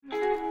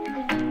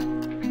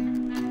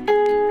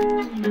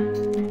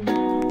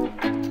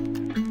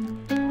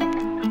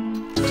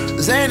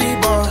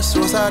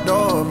suicide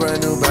door,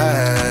 brand new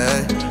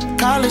bag.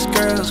 College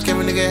girls, give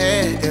a nigga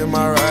head in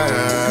my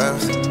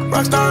raps.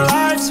 Rockstar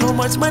life, so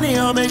much money,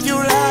 I'll make you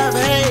laugh.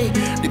 Hey,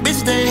 the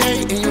bitch they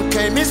hate, and you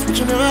can't miss what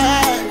you never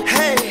had.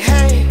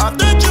 Hey, off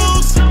the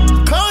juice,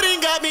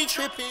 clothing got me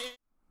tripping.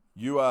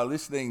 You are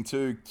listening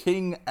to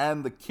King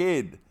and the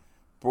Kid,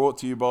 brought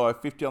to you by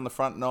 50 on the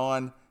Front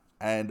 9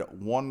 and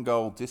One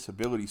Goal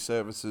Disability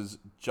Services,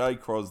 J.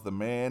 Cros the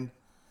man.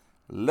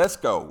 Let's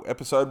go,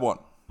 episode 1.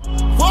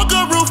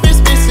 Walker roof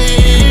is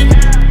missing.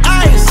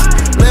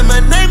 Ice,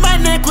 lemonade, my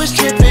neck was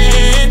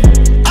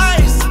tripping.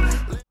 Ice.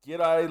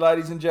 G'day,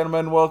 ladies and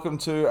gentlemen. Welcome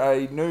to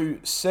a new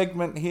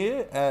segment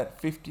here at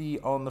 50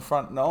 on the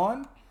Front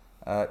 9,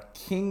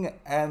 King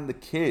and the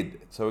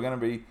Kid. So we're going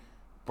to be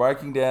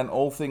breaking down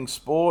all things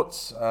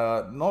sports.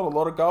 Not a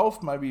lot of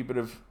golf, maybe a bit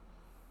of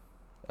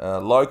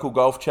local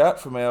golf chat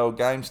from our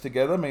games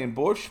together, me and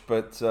Bush,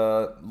 but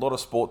a lot of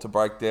sport to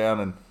break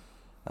down, and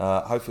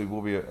hopefully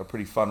will be a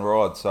pretty fun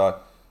ride. So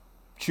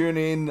tune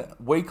in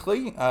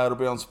weekly. It'll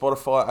be on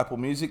Spotify, Apple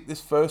Music. This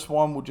first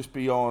one will just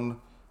be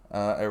on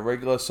our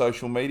regular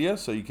social media,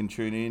 so you can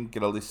tune in,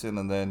 get a listen,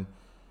 and then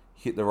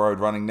hit the road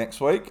running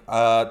next week.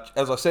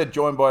 As I said,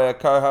 joined by our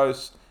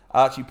co-host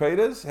Archie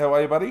Peters. How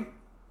are you, buddy?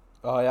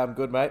 Oh, yeah, I'm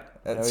good, mate.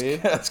 How are you?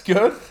 That's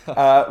good.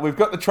 We've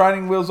got the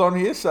training wheels on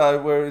here,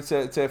 so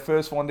it's our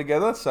first one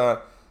together. So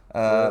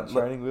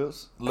training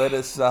wheels. Let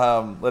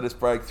us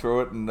break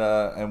through it,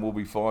 and we'll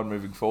be fine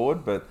moving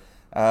forward. But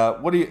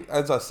what do you?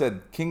 As I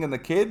said, King and the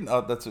Kid.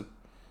 That's a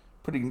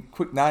pretty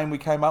quick name we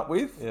came up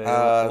with.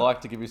 Yeah, you like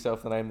to give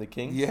yourself the name the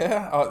King.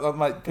 Yeah,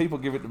 mate. People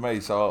give it to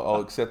me, so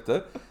I'll accept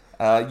it.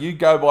 You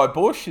go by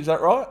Bush, is that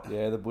right?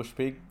 Yeah, the Bush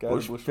Pig.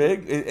 Bush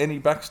Pig. Any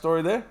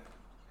backstory there?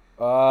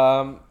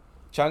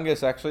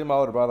 Chungus, actually, my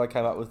older brother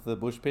came up with the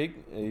Bush Pig.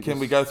 Can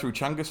we go through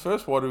Chungus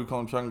first? Why do we call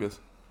him Chungus?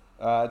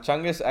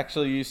 Chungus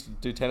actually used to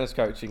do tennis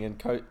coaching and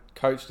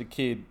coached a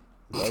kid,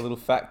 a little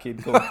fat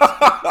kid called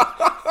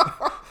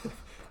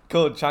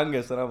called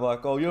Chungus, and I'm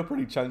like, oh, you're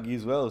pretty chunky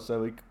as well.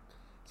 So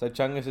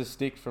Chungus has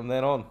sticked from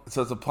then on.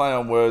 So it's a play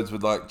on words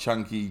with like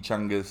chunky,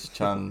 Chungus,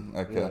 Chung.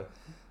 Okay. Yeah.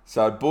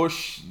 So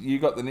Bush, you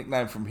got the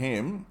nickname from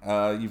him.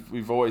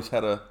 We've always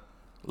had a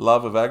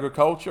love of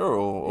agriculture,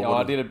 or yeah,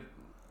 I did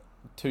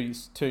two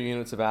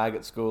units of ag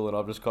at school, and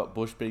I've just got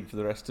Bush Pig for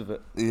the rest of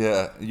it.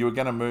 Yeah, you were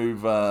going to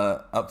move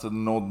up to the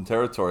Northern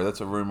Territory.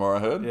 That's a rumour I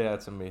heard. Yeah,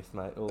 it's a myth,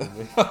 mate. All a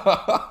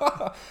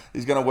myth.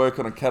 He's going to work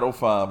on a cattle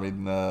farm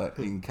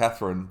in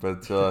Katherine,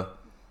 but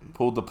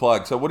pulled the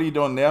plug. So what are you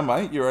doing now,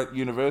 mate? You're at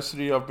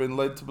university, I've been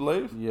led to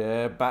believe?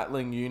 Yeah,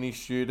 battling uni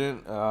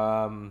student.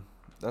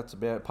 That's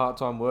about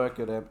part-time work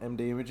at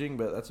MD Imaging,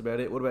 but that's about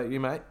it. What about you,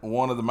 mate?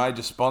 One of the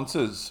major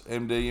sponsors,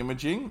 MD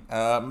Imaging.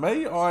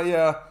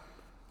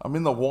 I'm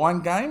in the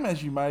wine game,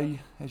 as you may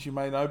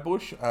know,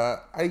 Bush.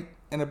 8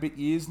 and a bit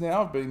years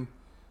now. I've been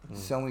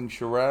selling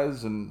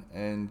Shiraz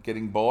and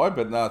getting by,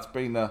 but no, it's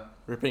been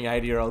ripping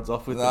 80-year-olds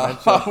off with the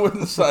mancha. I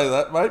wouldn't say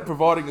that, mate.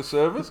 Providing a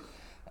service.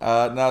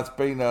 No,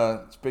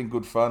 it's been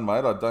good fun,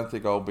 mate. I don't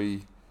think I'll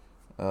be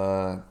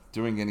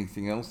doing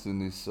anything else in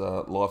this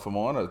life of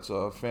mine.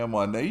 I found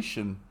my niche,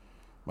 and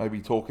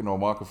maybe talking to a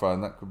microphone,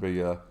 that could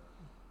be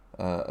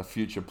a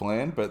future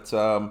plan. But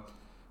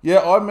yeah,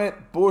 I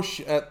met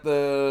Bush I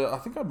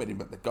think I met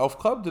him at the golf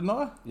club, didn't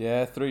I?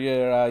 Yeah, through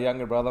your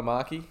younger brother,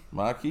 Marky.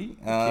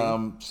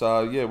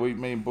 So yeah,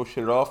 me and Bush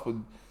hit it off.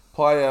 We'd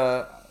play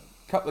a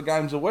couple of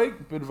games a week,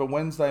 a bit of a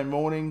Wednesday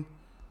morning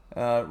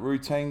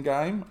routine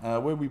game.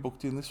 Where we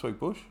booked in this week,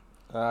 Bush?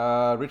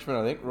 Richmond,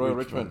 I think. Royal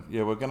Richmond.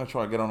 Yeah, we're going to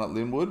try and get on at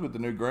Linwood with the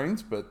new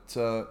greens, but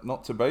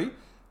not to be.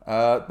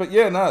 But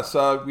yeah, no,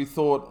 so we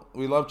thought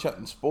we love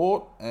chatting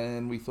sport,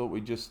 and we thought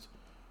we'd just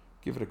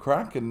give it a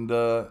crack and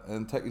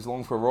take us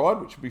along for a ride,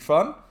 which would be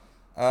fun.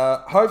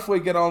 Hopefully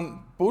get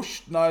on.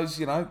 Bush knows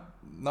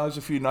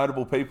a few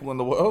notable people in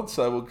the world,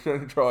 so we're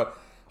going to try.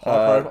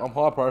 I'm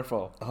high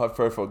profile. High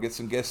profile. Get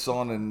some guests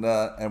on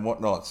and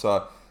whatnot.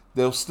 So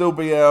there'll still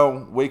be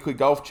our weekly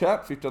golf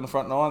chat, 50 on the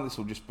Front 9. This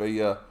will just be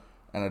an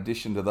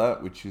addition to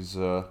that, which is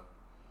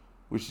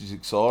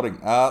exciting.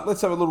 Let's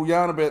have a little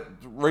yarn about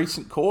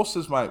recent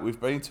courses, mate, we've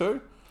been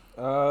to.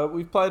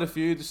 We've played a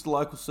few, just the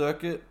local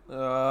circuit.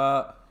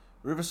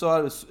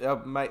 Riverside was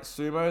our mate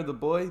Sumo,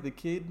 the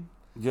kid.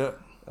 Yeah.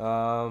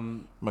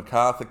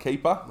 MacArthur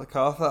keeper.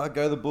 MacArthur,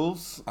 go the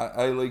Bulls.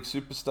 A-League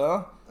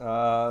superstar.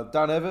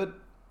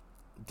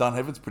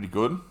 Dunheverd's pretty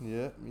good.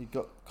 Yeah, you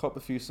got cop a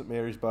few St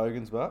Mary's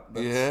bogans, but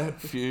yeah, a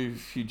few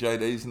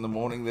JDs in the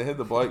morning there.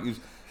 The bloke we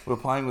were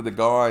playing with a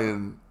guy,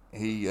 and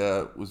he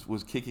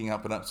was kicking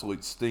up an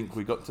absolute stink.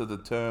 We got to the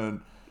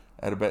turn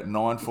at about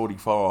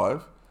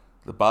 9:45.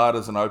 The bar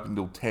doesn't open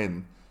till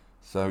 10.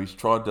 So he's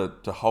tried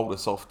to hold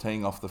us off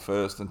teeing off the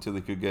first until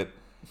he could get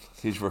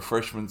his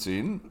refreshments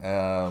in.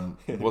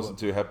 He wasn't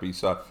too happy.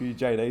 So a few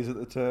JDs at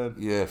the turn.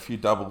 Yeah, a few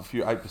 8%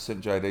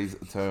 JDs at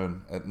the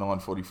turn at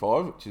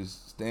 9:45, which is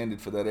standard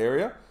for that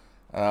area.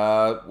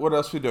 What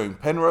else are we doing?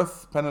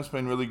 Penrith's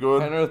been really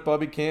good. Penrith,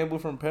 Bobby Campbell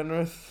from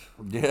Penrith.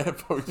 Yeah,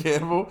 Bobby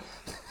Campbell.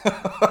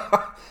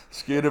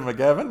 Scooter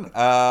McGavin.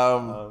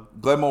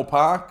 Glenmore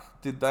Park,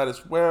 did that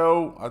as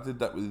well. I did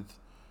that with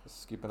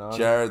Skipping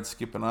Jared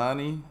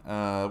Skipinani,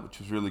 which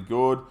was really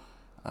good.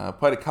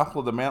 Played a couple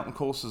of the mountain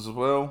courses as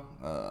well.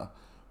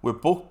 We're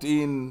booked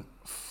in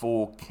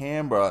for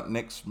Canberra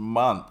next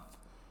month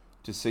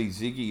to see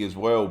Ziggy as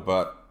well,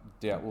 but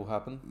Doubt will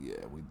happen.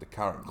 yeah, with the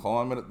current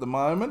climate at the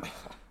moment,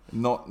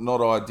 not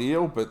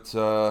ideal, but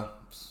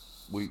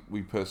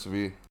we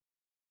persevere.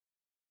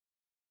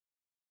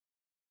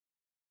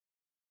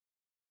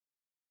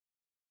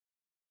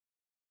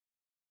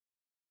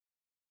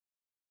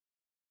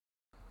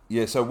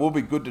 Yeah, so it will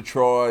be good to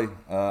try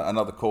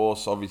another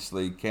course.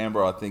 Obviously,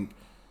 Canberra, I think,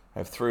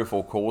 have 3 or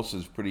 4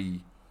 courses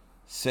pretty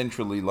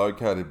centrally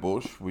located,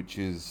 Bush, which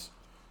is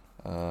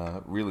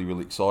really,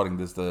 really exciting.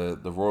 There's the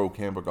Royal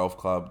Canberra Golf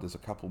Club. There's a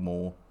couple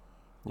more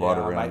right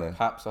Yeah, around mate there.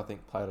 Paps, I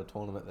think, played a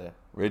tournament there.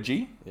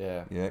 Reggie,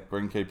 Yeah. yeah,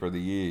 Greenkeeper of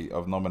the Year.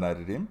 I've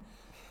nominated him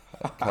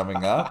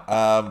coming up.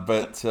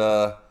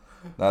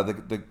 No,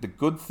 the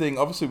good thing,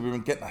 obviously, we've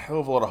been getting a hell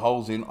of a lot of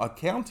holes in. I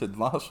counted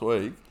last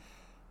week,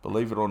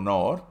 believe it or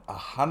not,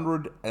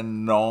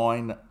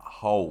 109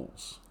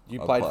 holes.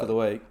 You I played for the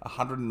week.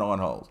 109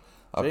 holes.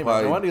 I Gee, mate,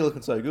 played. no wonder you're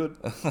looking so good.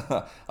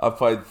 I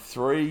played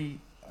 3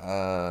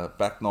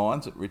 back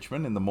nines at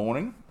Richmond in the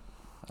morning.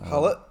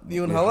 Hullett?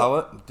 You and Yeah,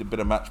 Hullett? Did a bit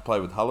of match play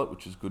with Hullett,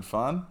 which was good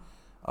fun.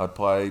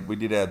 We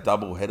did our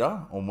double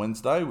header on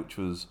Wednesday, which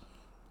was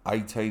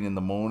 18 in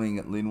the morning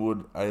at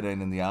Linwood,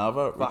 18 in the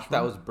Arva at Fuck, Richmond.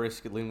 that was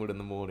brisk at Linwood in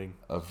the morning.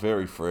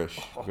 Very fresh,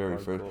 very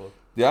my fresh. God.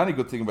 The only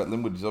good thing about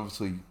Linwood is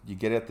obviously you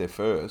get out there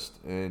first,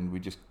 and we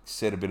just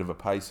set a bit of a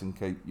pace and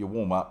you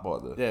warm up by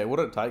the Yeah, what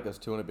did it take us?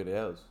 2 and a bit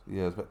hours.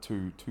 yeah, it's about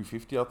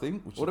 250 I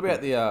think. Which What is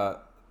about good. the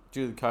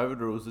due to the COVID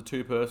rules, the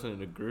 2-person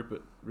in a group at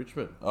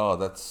Richmond? Oh,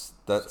 that's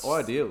It's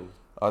ideal.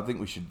 I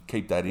think we should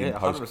keep that in Yeah,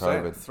 post 100%.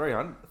 COVID.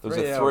 300. It was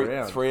 3 a hour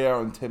round. 3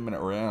 hour and 10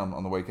 minute round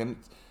on the weekend.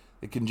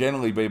 It can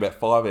generally be about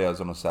 5 hours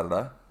on a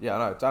Saturday. Yeah, I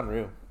know, it's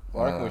unreal.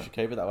 I reckon we Uh, should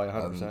keep it that way,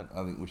 100%.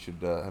 I think we should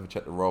have a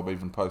chat to Rob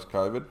even post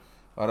COVID.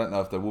 I don't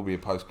know if there will be a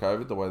post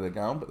COVID the way they're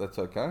going, but that's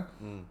okay.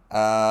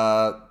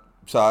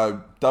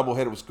 So double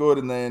header was good,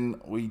 and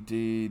then we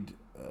did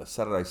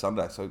Saturday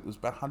Sunday. So it was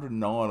about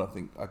 109, I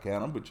think I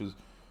counted, which is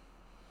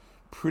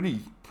pretty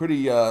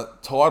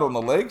tight on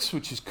the legs,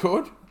 which is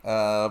good.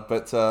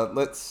 But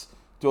let's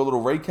do a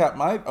little recap,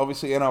 mate.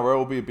 Obviously, NRL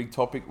will be a big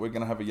topic we're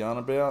going to have a yarn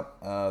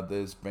about.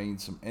 There's been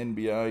some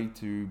NBA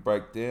to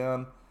break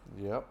down.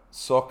 Yep.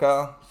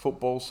 Soccer,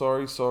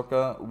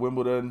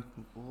 Wimbledon.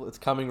 Well, it's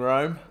coming,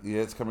 Rome.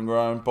 Yeah, it's coming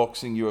around.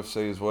 Boxing,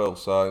 UFC as well.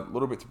 So a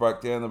little bit to break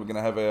down. Then we're going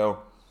to have our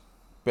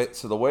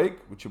bets of the week,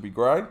 which will be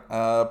great.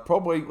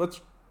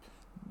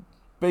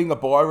 Being a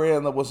bye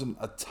round, there wasn't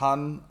a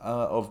ton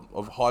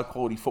of high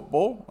quality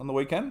football on the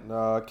weekend.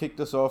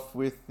 Kicked us off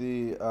with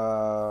the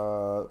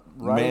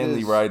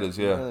Manly Raiders,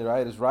 yeah. Manly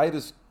Raiders.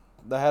 Raiders,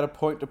 they had a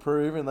point to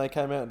prove and they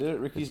came out and did it.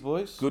 Ricky's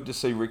boys. Good to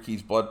see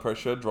Ricky's blood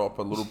pressure drop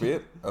a little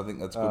bit. I think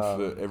that's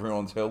good for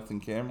everyone's health in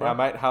Canberra. Our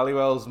mate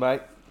Halliwell's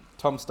mate,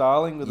 Tom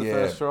Starling, with the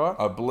first try.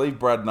 I believe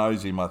Brad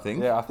knows him, I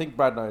think. Yeah, I think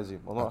Brad knows him.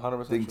 I'm not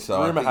 100% I think sure. so.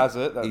 Rumour I think has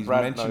it that he's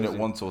Brad mentioned knows it him.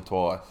 once or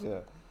twice. Yeah.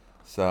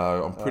 So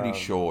I'm pretty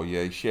sure,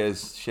 yeah, he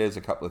shares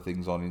a couple of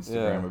things on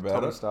Instagram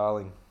about Tom it.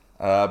 Starling.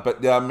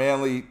 But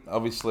Manly,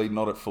 obviously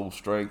not at full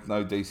strength,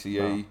 no DCE,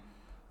 No.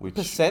 which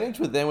Percentage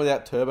with them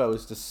without Turbo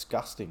is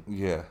disgusting.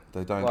 yeah,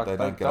 they don't Like, they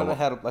don't get a don't know lot,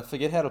 how to. They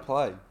forget how to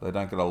play. they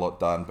don't get a lot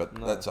done, but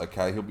No. that's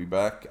okay. He'll be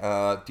back.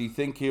 Do you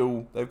think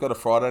they've got a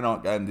Friday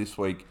night game this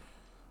week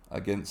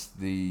against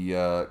the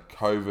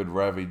COVID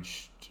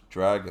ravaged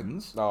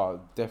Dragons? Oh,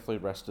 definitely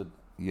rested.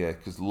 Yeah,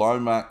 because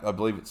Lomax, I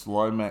believe it's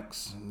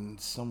Lomax and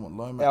someone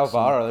Lomax.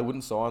 Alvaro, they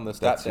wouldn't sign the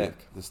stat That's deck.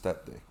 it, the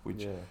stat deck.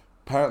 Which Yeah.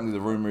 apparently the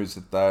rumor is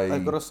that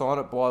they've Got to sign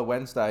it by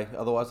Wednesday,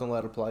 otherwise I'm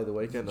allowed to play the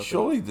weekend. I think.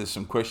 surely there's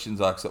some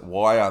questions asked at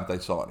why aren't they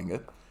signing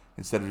it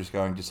instead of just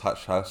going just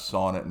hush hush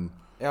sign it and.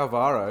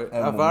 Alvaro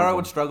we'll move would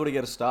on. struggle to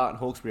get a start in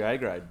Hawkesbury A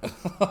grade.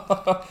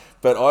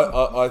 But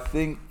I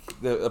think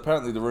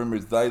apparently the rumor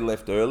is they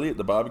left early at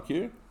the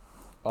barbecue.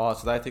 Oh,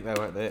 so they think they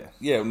weren't there.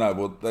 Yeah, no,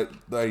 well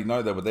they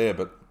know they were there,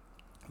 but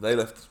they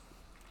left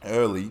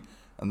early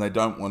and they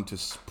don't want to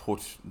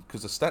put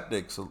because the stat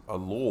deck's a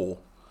law.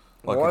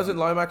 Why isn't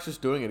Lomax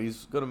just doing it?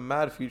 He's got a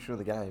mad future in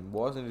the game.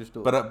 Why isn't he just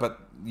doing it? But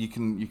you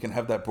can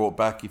have that brought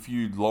back if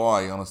you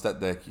lie on a stat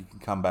deck. You can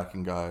come back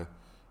and go,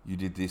 you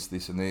did this,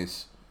 this, and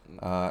this,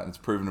 and it's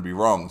proven to be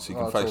wrong, so you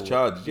can it's face all-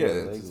 charges. Yeah,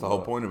 yeah, that's the whole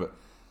right. point of it.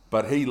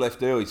 But he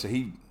left early, so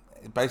he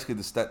basically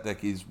the stat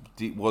deck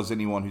was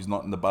anyone who's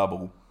not in the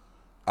bubble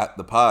at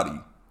the party,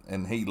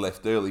 and he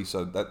left early,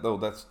 so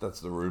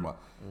that's the rumor.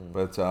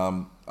 But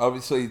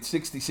obviously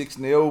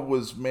 66-0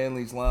 was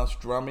Manly's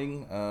last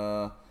drumming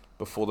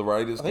before the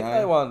Raiders I think game.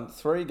 they won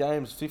 3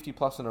 games 50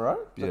 plus in a row. Is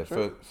Yeah, that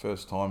true?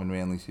 first time in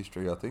Manly's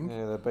history, I think.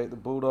 Yeah, they beat the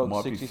Bulldogs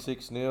Might be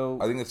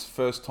 66-0. I think it's the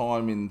first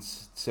time in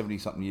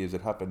 70-something years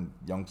it happened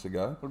yonks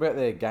ago. What about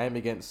their game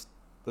against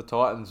the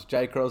Titans,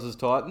 Jay Cros's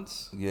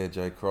Titans? Yeah,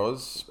 Jay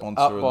Cross,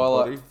 sponsor Up of by the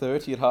like body.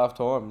 30 at half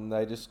time, and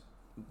they just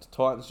the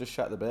Titans just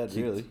shut the bed,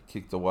 really.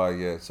 Kicked away,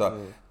 yeah.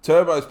 So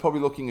Turbo's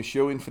probably looking a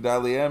shoe-in for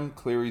Dally M.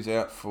 Cleary's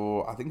out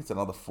for, I think it's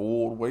another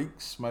 4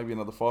 weeks, maybe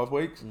another 5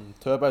 weeks.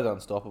 Turbo's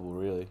unstoppable,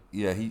 really.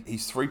 Yeah,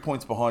 he's 3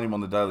 points behind him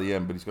on the Daily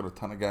M, but he's got a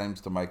ton of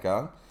games to make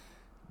up.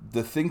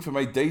 The thing for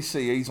me,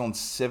 DCE's on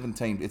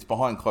 17. It's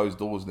behind closed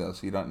doors now,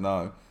 so you don't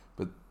know.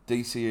 But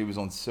DCE was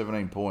on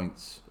 17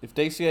 points. If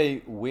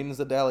DCE wins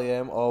the Dally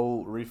M,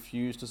 I'll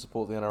refuse to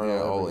support the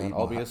NRL.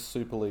 I'll be a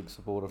Super League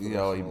supporter. For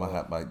I'll eat my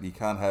hat, mate. You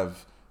can't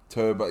have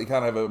Turbo. You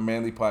can't have a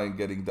Manly player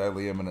getting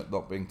Daily M and it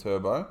not being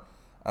Turbo.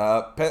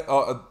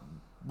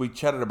 We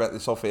chatted about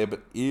this off air,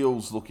 but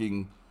Eels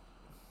looking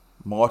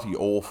mighty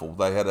awful.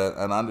 They had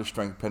an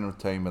understrength Penrith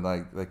team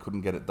and they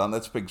couldn't get it done.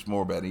 That speaks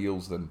more about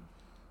Eels than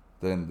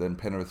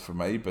Penrith for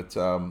me. But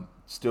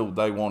still,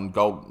 they won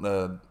gold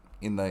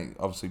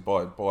obviously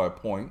by a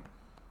point,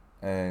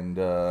 and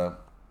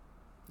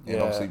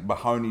obviously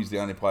Mahoney's the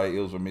only player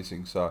Eels were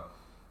missing, so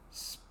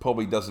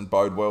probably doesn't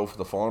bode well for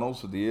the finals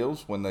for the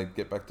Eels when they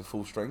get back to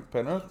full strength.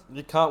 Penrith,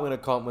 you can't win a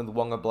comp with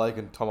Wonga Blake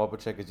and Tom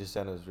Opacek as your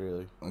centres,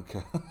 really.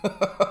 Okay,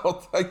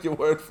 I'll take your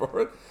word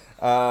for it.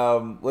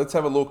 Let's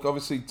have a look.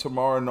 Obviously,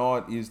 tomorrow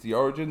night is the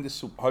Origin.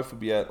 This will hopefully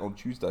be out on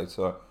Tuesday,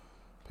 so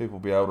people will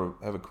be able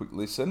to have a quick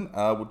listen.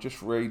 We'll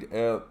just read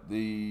out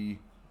the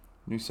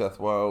New South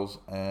Wales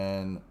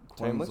and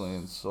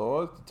Queensland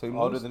side. The team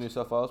I'll list. do the New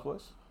South Wales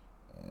boys.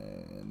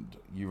 And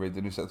you read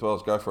the New South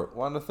Wales. Go for it.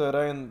 1 to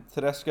 13,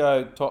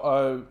 Tedesco,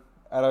 To'o,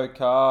 Addo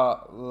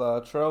Carr,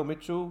 Latrell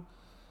Mitchell,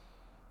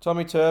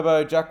 Tommy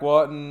Turbo, Jack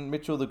Whiten,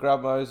 Mitchell the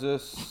Grub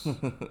Moses,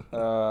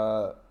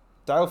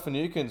 Dale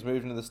Finucane's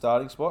moved into the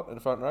starting spot in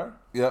the front row.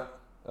 Yep.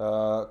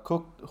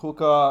 Cook,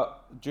 Hooker,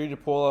 Junior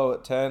Paulo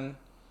at 10,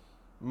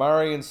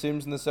 Murray and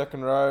Sims in the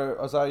second row,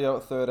 Isaiah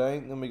at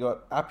 13, then we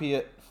got Appy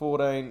at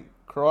 14,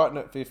 Crichton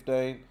at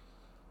 15,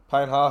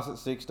 Payne Haas at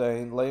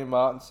 16, Liam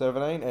Martin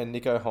 17, and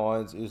Nico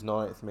Hines is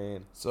 9th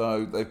man.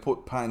 So they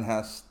put Payne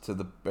Haas to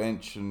the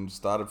bench and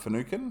started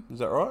Finucane. Is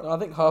that right? I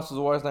think Haas was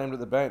always named at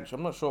the bench.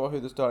 I'm not sure who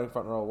the starting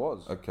front row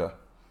was. Okay.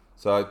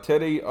 So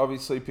Teddy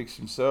obviously picks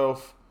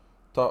himself.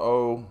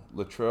 To'o,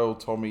 Latrell,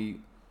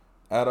 Tommy,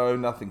 Addo.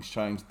 Nothing's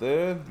changed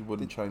there. You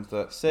wouldn't change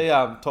that. See,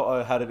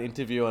 To'o had an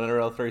interview on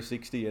NRL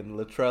 360 and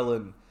Latrell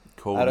and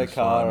Addo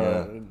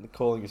Carr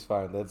calling his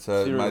phone. That's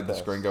so it made the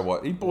screen go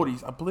white.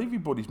 I believe he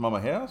bought his mum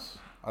a house.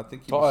 I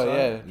think he was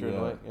saying. During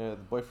the week. Yeah, the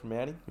boy from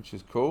Mountie. Which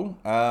is cool.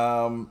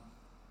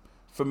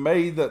 For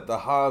me, that the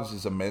halves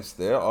is a mess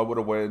there. I would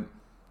have went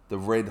the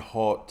red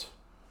hot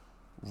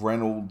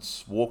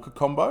Reynolds Walker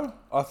combo.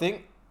 I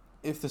think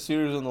if the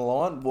series is on the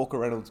line, Walker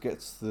Reynolds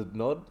gets the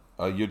nod.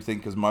 You'd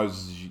think because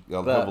Moses is a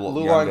hell But of a lot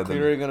Luai younger and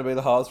Cleary are going to be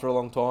the halves for a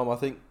long time. I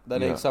think they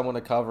need Yeah. someone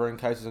to cover in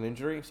case of an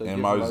injury. So And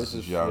give Moses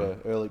is young.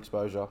 early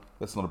exposure.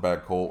 That's not a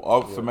bad call.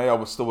 For me,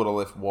 I still would have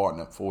left Whiten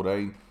at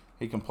 14.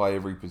 He can play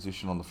every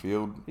position on the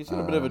field. He's in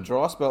a bit of a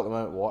dry spell at the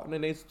moment, White,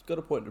 and he's got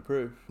a point to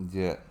prove.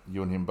 Yeah,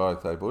 you and him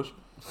both, eh, Bush?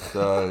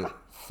 So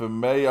for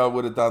me, I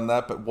would have done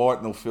that, but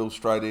Whiten will fill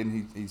straight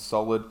in. He's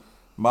solid.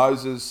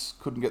 Moses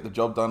couldn't get the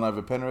job done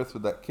over Penrith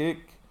with that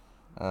kick.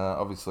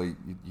 Obviously,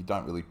 you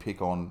don't really pick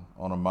on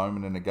a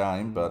moment in a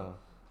game, but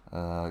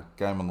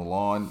game on the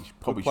line. You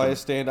probably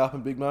Players stand up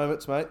in big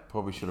moments, mate.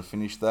 Probably should have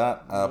finished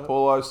that.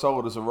 Paulo,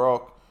 solid as a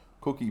rock.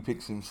 Cookie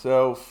picks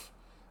himself.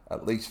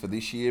 At least for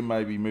this year,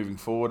 maybe moving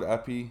forward,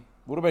 Appy.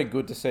 Would have been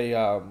good to see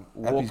Walker,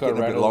 Appy's getting Reynolds.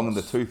 a bit long in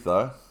the tooth,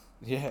 though.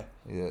 Yeah.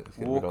 Yeah.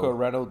 Walker,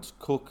 Reynolds,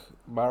 Cook,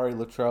 Murray,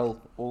 Latrell,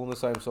 all on the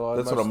same side.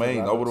 That's what I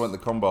mean. I would have went the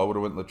combo. I would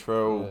have went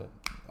Latrell.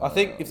 Yeah. I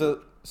think if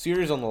the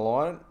series on the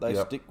line, they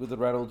stick with the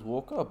Reynolds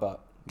Walker,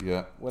 but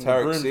yeah. when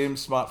Tarek Sims,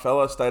 smart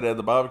fella, stayed out of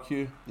the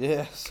barbecue.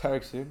 Yeah,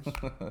 Tarek Sims.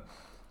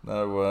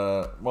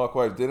 No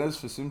microwave dinners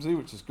for Simsy,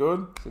 which is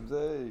good.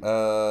 Simsy.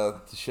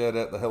 To shout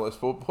out the Hello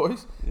Sport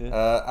boys.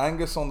 Yeah.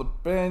 Angus on the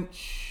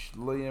bench.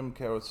 Liam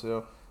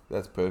Carousel.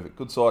 That's perfect.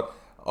 Good side.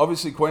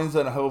 Obviously,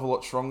 Queensland a hell of a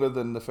lot stronger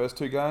than the first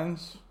two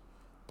games,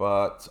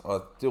 but I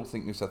still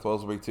think New South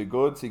Wales will be too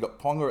good. So you got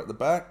Ponga at the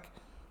back,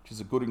 which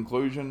is a good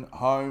inclusion.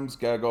 Holmes,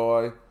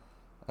 Gagai.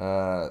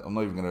 I'm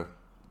not even going to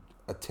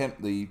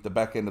attempt the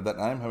back end of that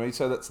name.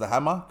 Hamiso, that's the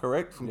Hammer,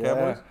 correct, from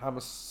Cowboys?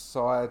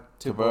 Homicide,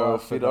 Tabera,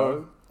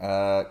 Fido.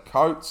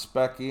 Coates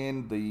back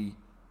in. The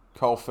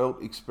Cole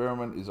Felt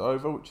experiment is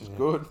over, which is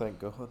good. Thank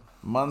God.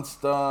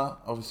 Munster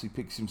obviously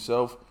picks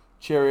himself.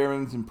 Cherry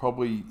Evans in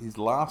probably his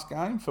last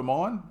game for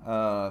mine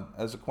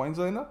as a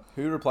Queenslander.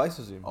 Who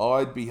replaces him?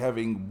 I'd be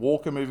having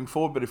Walker moving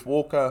forward, but if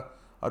Walker,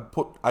 I'd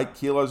put 8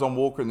 kilos on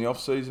Walker in the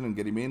off-season and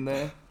get him in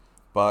there.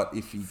 But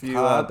if he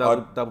can't,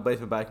 double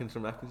beef and bacon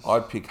from Macca's.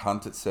 I'd pick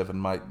Hunt at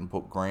 7, mate, and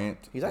put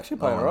Grant. He's actually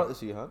playing alright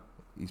this year, Hunt.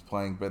 He's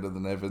playing better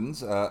than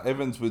Evans.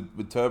 Evans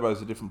with Turbo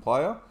is a different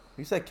player.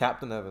 You say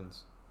Captain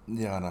Evans.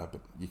 Yeah, I know,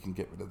 but you can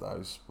get rid of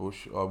those,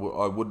 Bush. I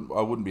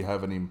wouldn't be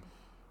having him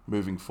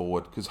moving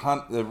forward because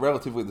Hunt, they're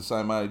relatively the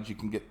same age. You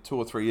can get 2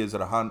 or 3 years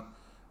at a Hunt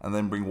and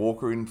then bring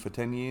Walker in for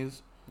 10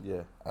 years.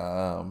 Yeah.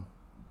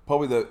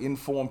 Probably the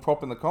informed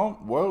prop in the comp,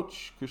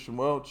 Christian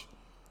Welch.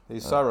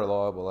 He's so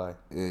reliable, eh?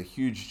 Yeah,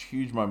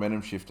 huge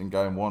momentum shift in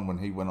game 1 when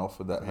he went off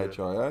with that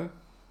HIA.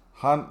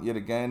 Hunt, yet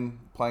again,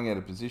 playing out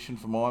of position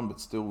for mine, but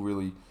still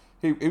really...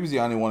 He was the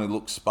only one who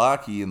looked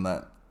sparky in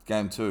that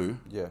game too.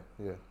 Yeah.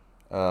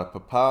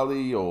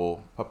 Papali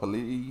or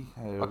Papali.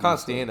 I can't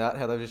stand that,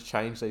 how they've just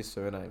changed these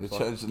surnames. They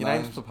changed the your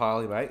name's names.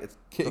 Papali, mate. It's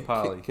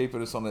Papali.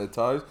 Keeping us on their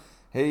toes.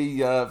 He,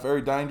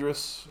 very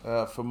dangerous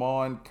for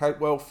mine.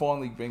 Capewell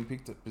finally being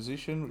picked at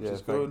position, which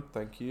is good.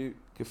 Thank you.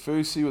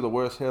 Kafusi with a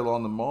worse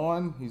hairline than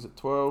mine. He's at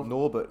 12.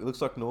 Norbert. It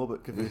looks like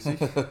Norbert Kavusi.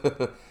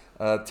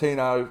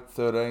 Tino,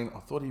 13. I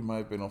thought he may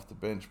have been off the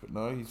bench, but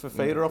no. He's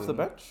Fafita off the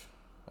bench?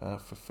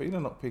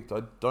 Fafita not picked.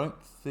 I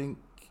don't think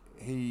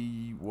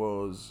he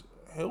was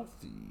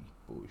healthy,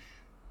 Bush.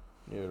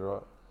 Yeah,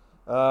 right.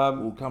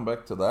 We'll come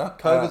back to that.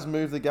 Cover's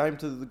moved the game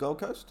to the Gold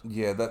Coast?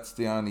 Yeah, that's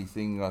the only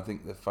thing I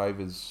think that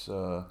favours...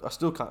 I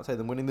still can't say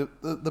them winning.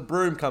 The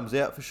broom comes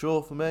out for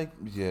sure for me.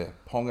 Yeah,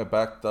 Ponga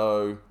back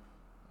though.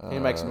 He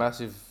makes a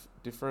massive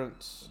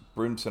difference.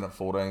 Brimson at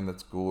 14,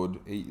 that's good.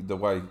 The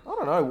way... I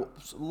don't know.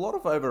 A lot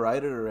of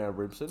overrated around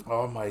Brimson.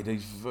 Oh, mate,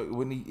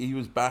 when he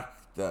was back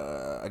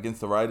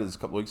against the Raiders a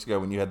couple of weeks ago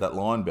when you had that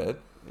line bet.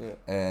 Yeah.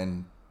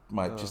 And,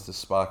 mate, just a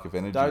spark of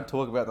energy. Don't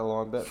talk about the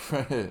line bet.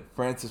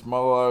 Francis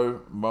Molo,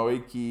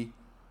 Moiki,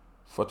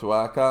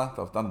 Fotuaka,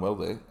 they've done well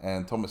there.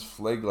 And Thomas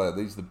Flegler,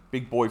 he's the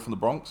big boy from the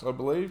Bronx, I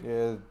believe.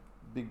 Yeah,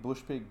 big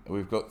bush pig.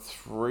 We've got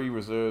 3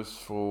 reserves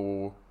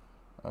for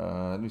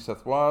New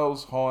South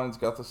Wales, Hines,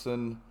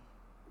 Gutherson,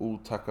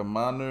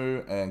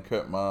 Ultakamanu, and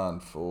Kurt Mann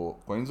for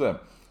Queensland.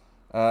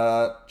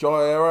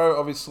 Jairo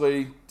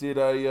obviously did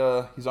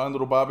his own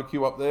little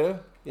barbecue up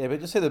there. Yeah,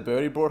 but just see the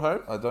birdie brought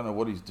home. I don't know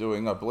what he's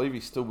doing. I believe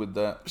he's still with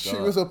that. She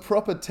was a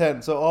proper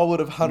 10, so I would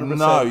have 100%.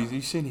 No,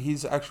 you seen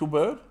his actual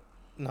bird?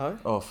 No.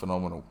 Oh,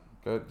 phenomenal.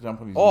 Go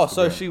jump on his Oh, Instagram.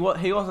 so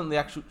he wasn't the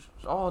actual...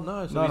 Oh,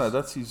 no. So No,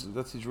 that's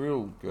his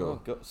real girl.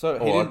 Oh, God. So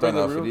he I didn't don't bring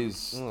know the if real... it is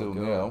still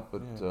now,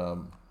 but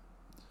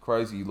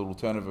crazy little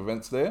turn of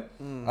events there.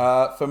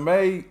 Mm. For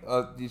me,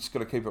 you just got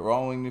to keep it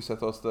rolling. New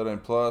South Wales 13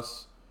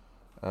 plus.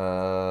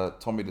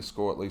 Tommy to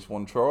score at least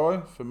 1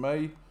 try for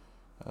me.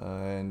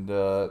 And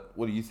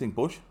what do you think,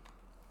 Bush?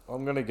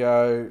 I'm going to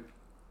go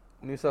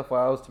New South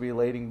Wales to be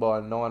leading by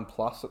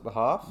 9+ at the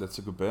half. That's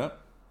a good bet.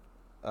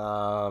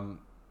 To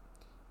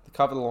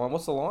cover the line.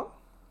 What's the line?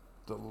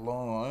 The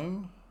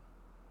line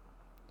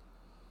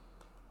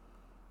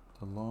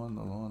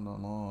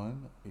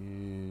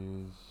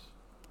is...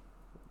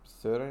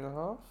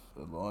 13.5?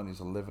 The line is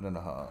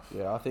 11.5.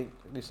 Yeah, I think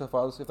New South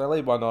Wales, if they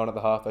lead by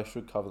 9.5, they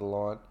should cover the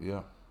line.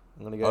 Yeah.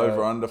 I'm going to go...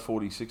 Over under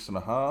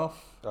 46.5.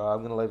 I'm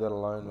going to leave that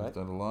alone, Leave mate.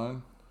 that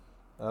alone.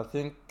 I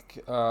think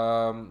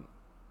Addo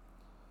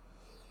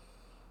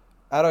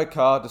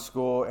Carr to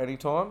score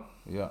anytime,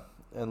 Yeah.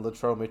 and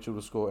Latrell Mitchell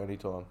to score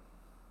anytime.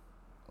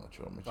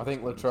 I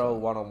think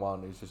Latrell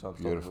 1-on-1 is just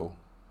unstoppable. Beautiful.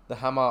 The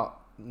hammer,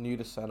 new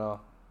to centre.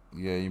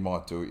 Yeah, you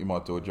might do it. You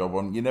might do a job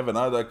on him. You never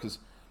know though, because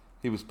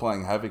he was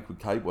playing havoc with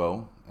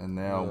Capewell, and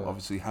now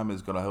obviously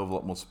Hammer's got a hell of a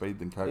lot more speed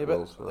than Capewell. Yeah,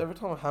 but so. every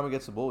time Hammer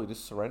gets the ball, he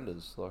just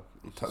surrenders. Like,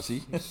 Does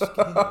he?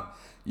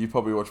 You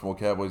probably watch more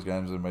Cowboys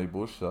games than me,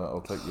 Bush. So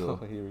I'll take your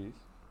Here he is.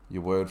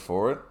 your word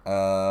for it.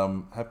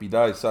 Happy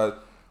days. So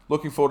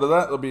looking forward to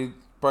that. There'll be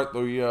break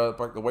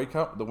the week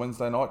up, the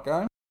Wednesday night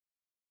game.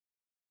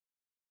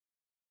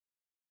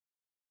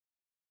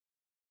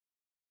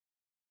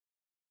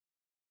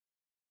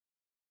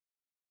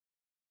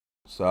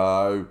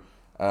 So,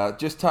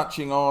 just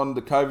touching on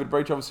the COVID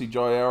breach, obviously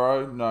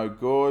Jairo, no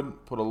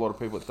good, put a lot of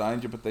people at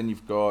danger, but then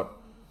you've got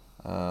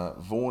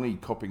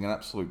Vorney copping an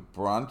absolute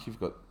brunt.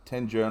 You've got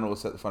 10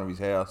 journalists at the front of his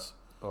house.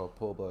 Oh,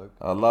 poor bloke.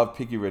 I love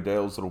Picky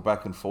Riddell's little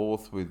back and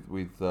forth with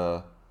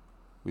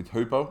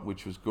Hooper,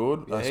 which was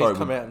good. Yeah, he's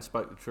come out and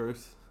spoke the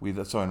truth.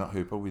 Sorry, not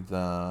Hooper, with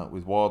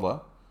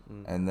Wilder.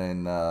 And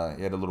then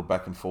he had a little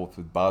back and forth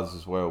with Buzz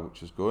as well,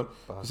 which is good.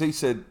 Because he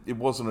said it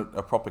wasn't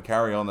a proper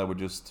carry-on, they were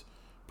just...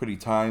 pretty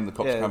tame. The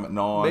cops come at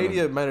 9.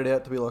 Media made it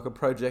out to be like a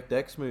Project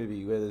X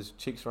movie where there's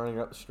chicks running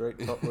up the street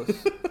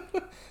topless.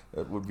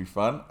 It would be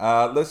fun.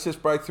 Let's just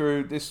break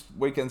through this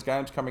weekend's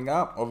games coming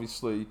up.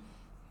 Obviously,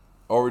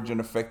 Origin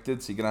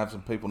affected, so you're going to have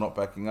some people not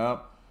backing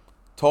up.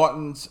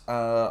 Titans,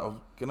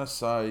 I'm going to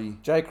say...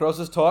 Jay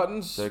Cross's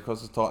Titans. Jay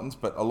Cross's Titans,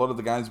 but a lot of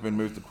the games have been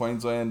moved to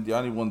Queensland. The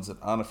only ones that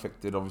aren't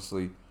affected,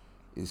 obviously,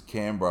 is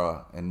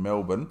Canberra and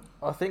Melbourne.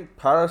 I think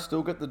Para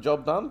still get the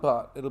job done,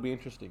 but it'll be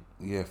interesting.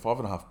 Yeah,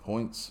 5.5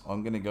 points.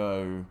 I'm going to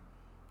go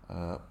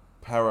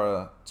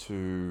Para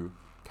to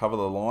cover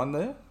the line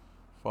there.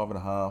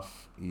 5.5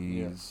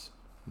 is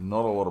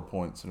not a lot of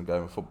points in a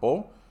game of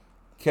football.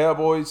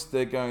 Cowboys,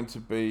 they're going to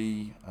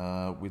be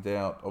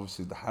without,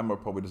 obviously the Hammer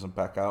probably doesn't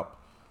back up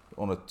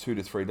on a 2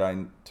 to 3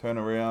 day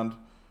turnaround.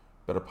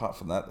 But apart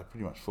from that, they're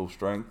pretty much full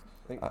strength.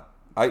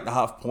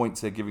 8.5 points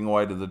they're giving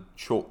away to the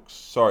Chooks.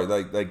 Sorry,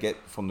 they get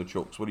from the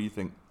Chooks. What do you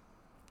think?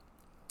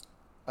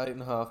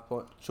 8.5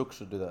 points. Chooks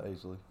should do that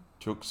easily.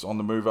 Chooks on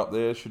the move up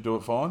there should do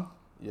it fine.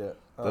 Yeah.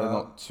 They're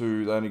not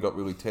too... They only got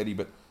really Teddy,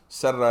 but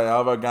Saturday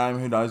Arvo game,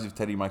 who knows if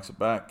Teddy makes it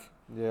back.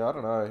 Yeah, I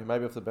don't know.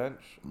 Maybe off the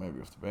bench.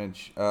 Maybe off the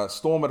bench.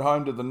 Storm at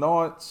home to the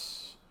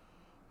Knights.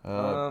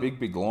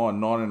 Big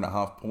line,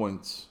 9.5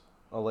 points.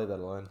 I'll leave that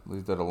alone.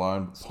 Leave that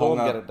alone. Storm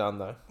Ponga- get it done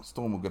though.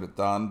 Storm will get it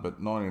done,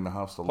 but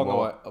 90.5's a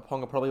lot.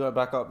 Ponga probably won't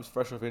back up. He's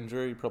fresh off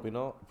injury. Probably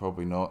not.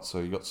 Probably not. So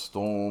you got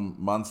Storm.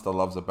 Munster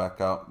loves a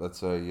backup.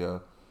 That's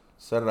a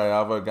Saturday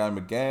Arvo game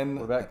again.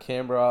 What about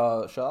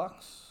Canberra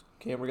Sharks?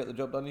 Canberra get the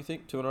job done, you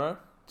think? 2 in a row?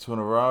 2 in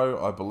a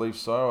row, I believe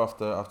so.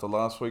 After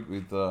last week,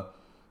 with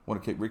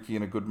want to keep Ricky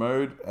in a good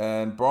mood.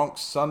 And Bronx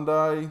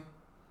Sunday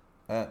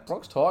at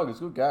Bronx Tigers,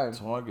 good game.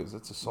 Tigers.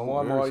 That's a My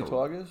solid. very mighty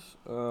solid.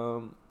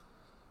 Tigers.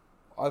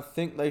 I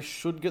think they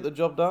should get the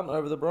job done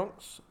over the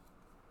Bronx.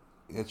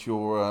 It's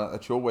your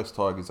West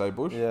Tigers, eh,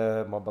 Bush?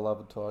 Yeah, my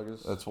beloved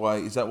Tigers. That's why.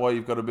 Is that why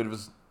you've got a bit of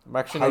I'm a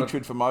actually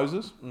hatred for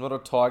Moses? not a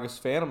Tigers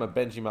fan. I'm a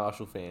Benji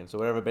Marshall fan. So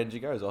wherever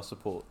Benji goes, I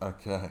support.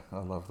 Okay, I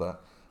love that.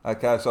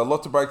 Okay, so a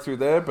lot to break through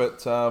there,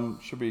 but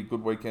should be a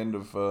good weekend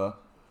of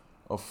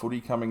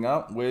footy coming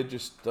up. We're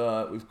just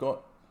we've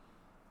got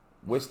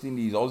West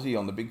Indies Aussie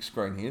on the big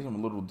screen here. So I'm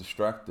a little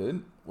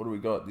distracted. What do we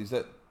got?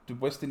 Did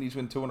West Indies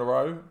win 2 in a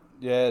row?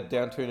 Yeah,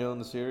 down 2-0 in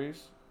the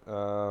series.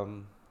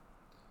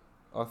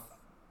 I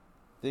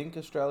think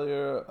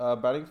Australia are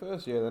batting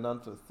first. Yeah, they're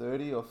none for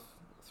 30 off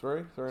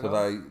 3.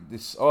 So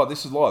this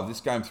is live. This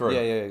game 3.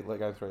 Yeah, like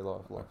game 3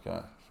 live. Okay,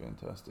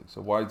 fantastic.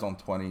 So Wade's on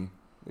 20.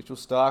 Mitchell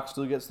Stark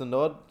still gets the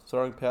nod,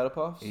 throwing powder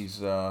puffs. He's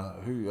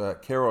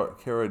Kerrod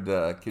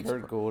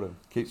Gordon.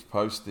 keeps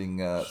posting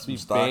Should some be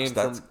Stark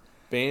stats.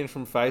 banned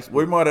from Facebook.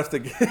 We might have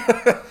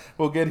to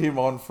we'll get him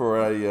on for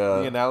a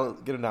Get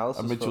analysis.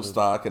 a Mitchell from him.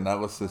 Stark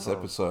analysis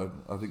episode.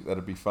 I think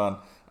that'd be fun.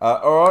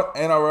 All right,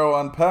 NRL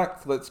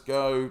Unpacked. Let's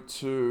go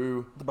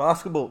to The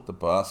basketball. the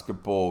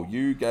basketball.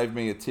 You gave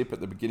me a tip at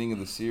the beginning of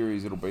the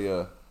series. It'll be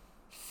a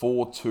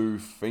 4-2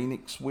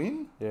 Phoenix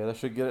win. Yeah, they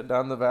should get it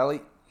down the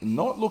valley.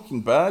 Not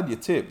looking bad, your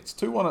tip. It's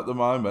 2-1 at the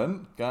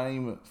moment.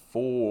 Game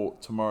 4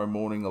 tomorrow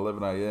morning,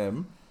 11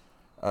 a.m.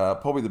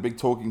 Probably the big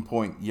talking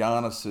point,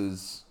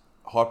 Giannis's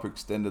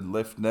hyperextended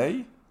left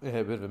knee. Yeah,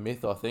 a bit of a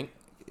myth, I think.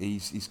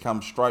 He's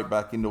come straight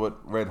back into it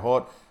red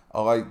hot.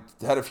 I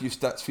had a few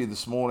stats for you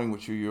this morning,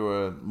 which you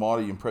were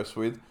mighty impressed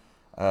with.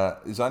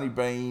 There's only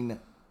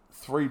been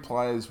 3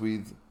 players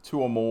with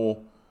 2 or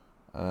more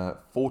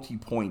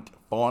 40-point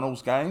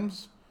finals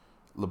games.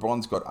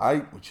 LeBron's got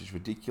 8, which is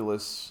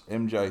ridiculous.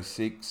 MJ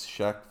 6,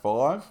 Shaq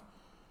 5.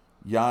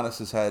 Giannis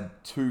has had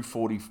 2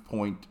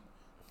 40-point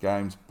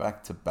games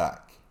back to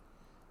back.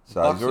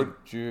 So Bucks he's already, are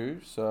due,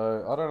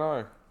 so I don't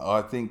know.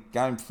 I think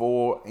game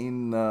 4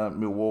 in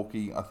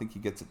Milwaukee, I think he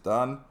gets it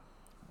done,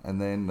 and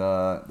then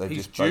they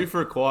He's just due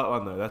for a quiet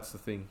one, though. That's the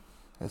thing.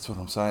 That's what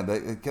I'm saying. They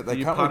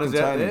You can't punters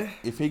out contain him. there?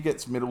 If he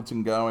gets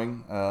Middleton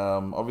going,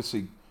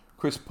 obviously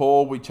Chris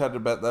Paul, we chatted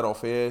about that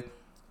off air,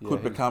 could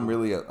he's become good.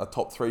 really a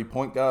top 3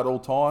 point guard all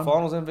time.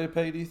 Finals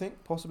MVP, do you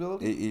think?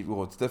 Possibility?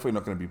 Well, it's definitely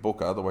not going to be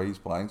Booker the way he's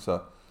playing.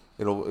 So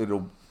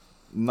it'll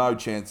no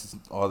chance.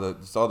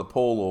 It's either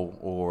Paul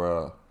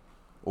or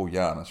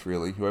Giannis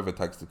really. Whoever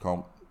takes the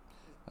comp.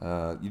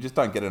 You just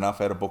don't get enough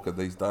out of Booker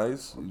these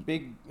days.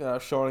 Big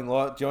shining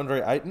light,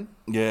 DeAndre Ayton.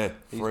 Yeah,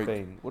 He's freak.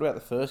 been. What about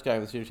the first game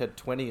of the series? Had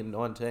 20 and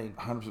 19.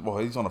 100%. Well,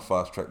 he's on a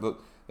fast track.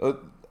 Look,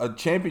 a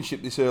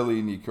championship this early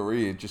in your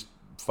career just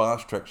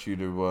fast tracks you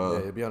to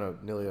Yeah, he'll be on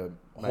nearly a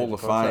major Hall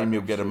of contract Fame.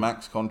 You'll next get a year.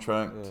 max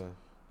contract.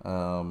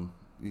 Yeah.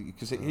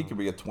 Because he could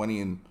be a 20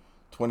 and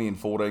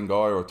 14 guy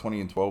or a 20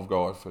 and 12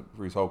 guy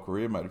for his whole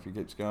career, mate, if he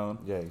keeps going.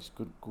 Yeah, he's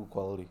good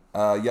quality.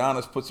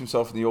 Giannis puts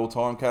himself in the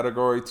all-time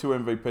category, 2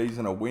 MVPs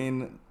and a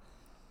win,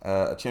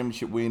 a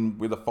championship win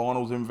with a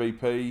finals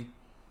MVP,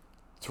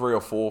 3 or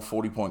 4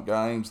 40-point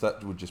games.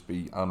 That would just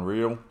be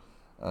unreal.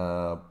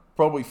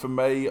 Probably for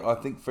me, I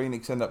think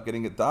Phoenix end up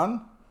getting it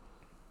done,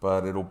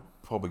 but it'll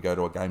probably go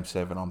to a game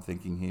 7, I'm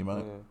thinking here,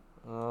 mate.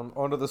 Yeah.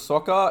 Onto the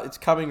soccer. It's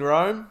coming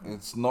Rome.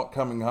 It's not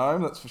coming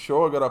home, that's for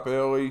sure. I got up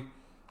early.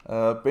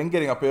 Been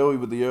getting up early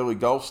with the early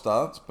golf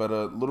starts, but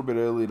a little bit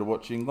early to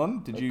watch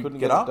England. Did you Couldn't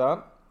get it up?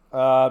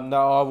 done.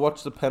 No, I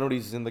watched the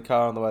penalties in the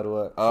car on the way to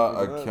work.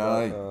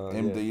 Okay.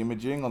 MD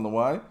imaging on the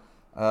way.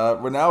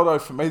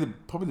 Ronaldo, for me,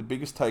 probably the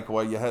biggest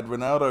takeaway, you had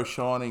Ronaldo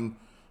shining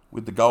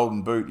with the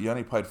golden boot. He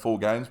only played 4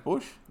 games,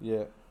 Bush.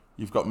 Yeah.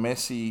 You've got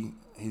Messi,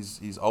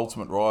 his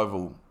ultimate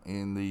rival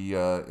in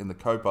the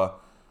Copa.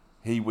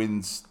 He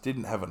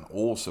didn't have an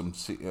awesome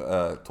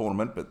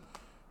tournament, but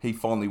he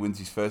finally wins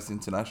his first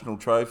international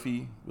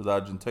trophy with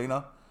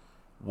Argentina.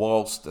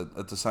 Whilst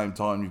at the same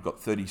time, you've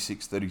got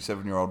 36,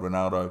 37-year-old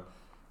Ronaldo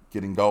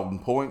getting golden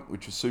point,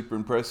 which is super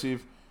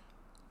impressive.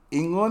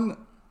 England,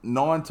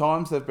 9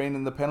 times they've been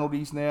in the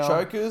penalties now.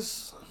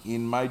 Chokers.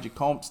 In major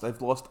comps,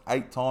 they've lost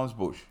 8 times,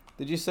 Bush.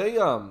 Did you see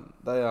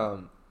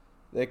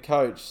their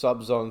coach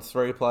subs on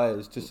 3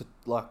 players just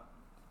like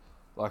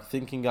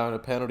thinking going to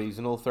penalties,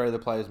 and all 3 of the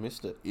players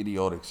missed it.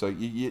 Idiotic. So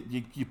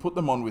you put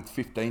them on with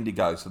 15 to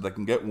go, so they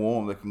can get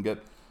warm,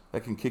 they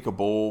can kick a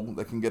ball,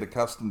 they can get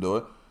accustomed to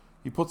it.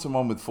 He puts them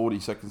on with 40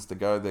 seconds to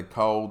go. They're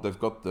cold. They've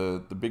got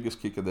the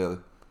biggest kick of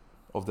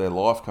their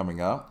life coming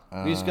up.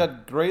 He's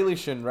got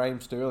Grealish and Raheem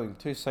Sterling,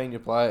 2 senior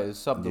players,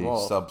 subbed them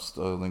off. Sub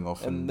Sterling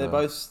off, And they're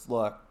both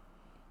like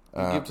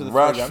You give to the three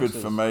Rashford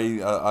youngsters. for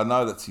me, I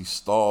know that's his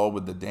style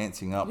with the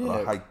dancing up, but I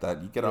Yeah. hate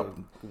that. You get up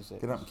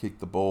and kick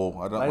the ball.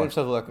 I don't Made like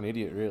himself look like an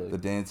idiot, really. the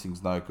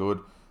dancing's no good.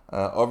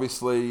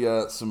 Obviously,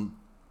 some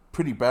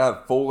pretty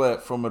bad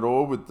fallout from it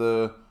all with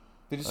the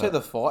Did you see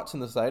the fights in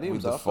the stadiums?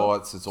 with the after?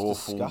 fights. It's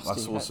awful. I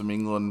disgusting, saw mate. some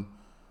England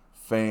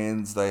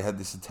fans. They had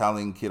this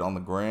Italian kid on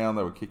the ground.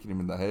 They were kicking him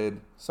in the head.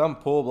 Some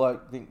poor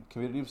bloke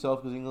committed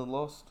himself because England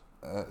lost.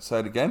 Say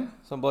it again.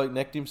 Some bloke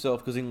necked himself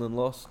because England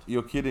lost.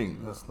 You're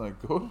kidding. That's no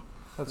good.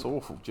 That's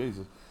awful.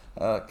 Jesus.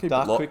 Keep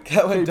Dark it quick.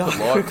 That went keep it dark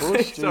light, quickly.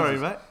 Bush. Sorry,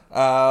 Jesus.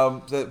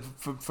 mate.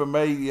 For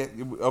me, yeah,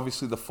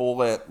 obviously the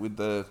fallout with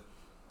the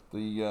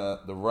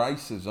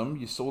racism.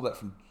 You saw that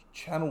from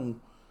Channel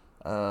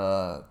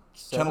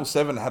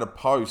 7 had a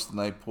post and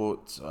they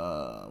put It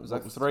was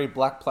like three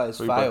black players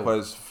three black failed.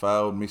 players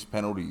failed, missed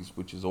penalties,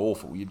 which is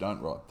awful. You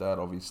don't write that,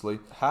 obviously.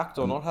 Hacked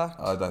or not hacked?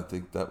 I don't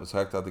think that was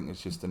hacked. I think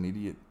it's just an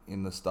idiot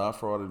in the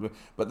staff writer.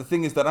 But the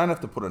thing is, they don't have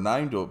to put a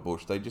name to it,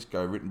 Bush. They just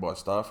go written by a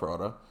staff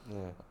writer. Yeah.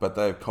 But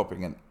they're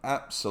copying an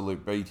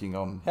absolute beating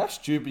on. How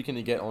stupid can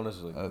you get,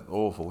 honestly?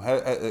 Awful.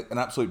 An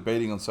absolute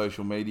beating on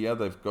social media.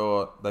 They've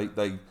got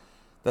they.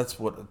 That's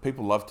what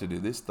people love to do.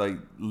 They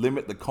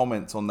limit the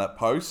comments on that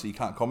post, so you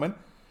can't comment.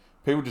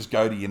 People just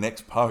go to your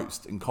next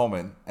post and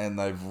comment, and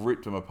they've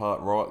ripped them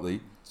apart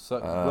rightly. So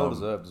well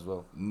deserved as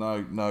well.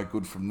 No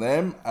good from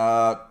them.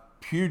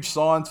 Huge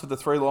signs for the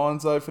Three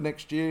Lions though for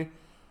next year.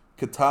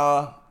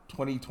 Qatar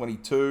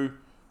 2022.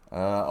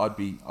 I'd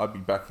be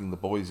backing the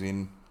boys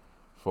in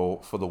for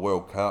the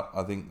World Cup.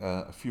 I think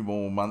a few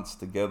more months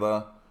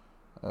together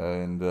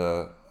and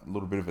a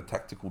little bit of a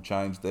tactical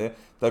change there.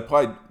 They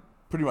played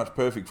pretty much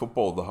perfect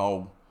football the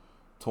whole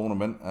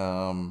tournament.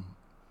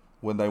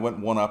 When they went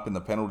one up in the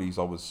penalties,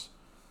 I was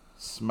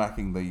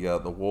smacking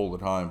the wall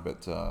at home.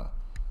 But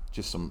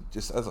just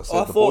as I said,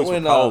 I the thought boys were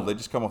when, cold. They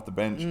just come off the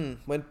bench.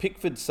 When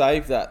Pickford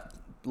saved that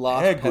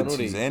last How good's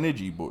penalty, his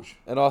energy, Bush?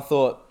 and I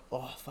thought,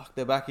 oh fuck,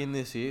 they're back in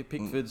this here.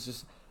 Pickford's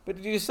just. But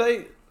did you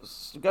see?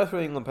 Go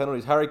through England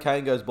penalties. Harry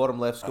Kane goes bottom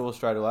left, scores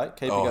straight away.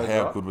 Keeper Oh, goes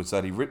how right. good was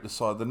that? He ripped the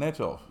side of the net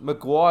off.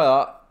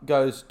 Maguire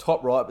goes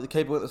top right, but the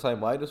keeper went the same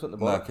way. Just went the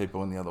No, bottom. keeper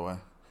went the other way.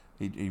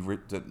 He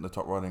ripped it in the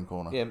top right-hand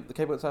corner. Yeah, the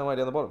keeper went the same way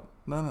down the bottom.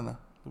 No.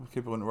 The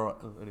keeper went right.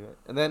 Anyway,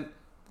 and then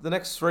the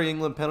next three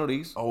England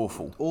penalties,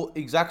 Awful. all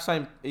exact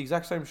same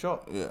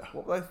shot. Yeah.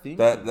 What were they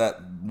thinking?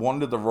 That one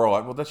to the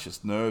right, well, that's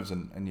just nerves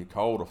and you're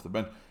cold off the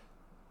bench.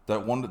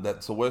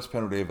 That's the worst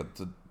penalty ever.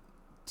 To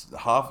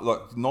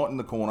not in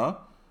the corner,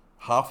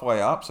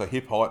 halfway up, so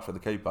hip height for the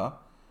keeper,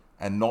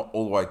 and not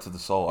all the way to the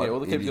side. Yeah, all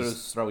the keeper's It got to is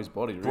just throw his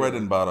body. Really. bread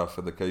and butter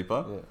for the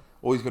keeper. Yeah.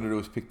 All he's got to do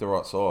is pick the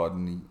right side,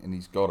 and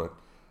he's got it.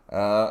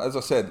 As I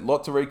said,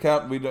 lot to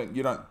recap.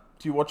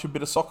 Do you watch a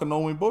bit of soccer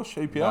normally, Bush?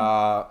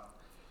 EPL?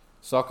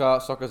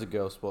 Soccer's a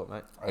girl sport,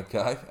 mate.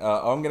 Okay.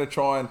 I'm going to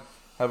try and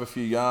have a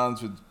few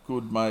yarns with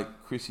good mate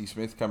Chrissy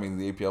Smith coming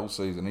the EPL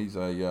season. He's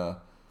a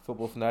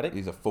Football fanatic.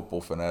 he's a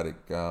football fanatic.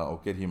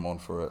 I'll get him on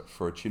for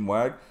a chin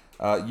wag.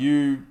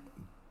 You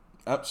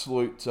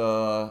absolute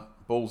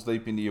balls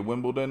deep into your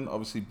Wimbledon.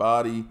 Obviously,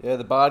 Barty. Yeah,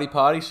 the Barty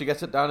party. She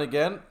gets it done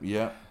again.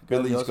 Yeah.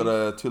 Go Billy's the got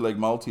a 2-leg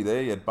multi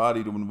there. He had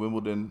Barty to win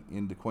Wimbledon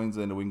into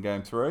Queensland to win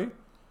Game 3.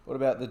 What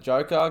about the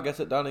Joker? Gets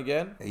it done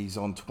again. He's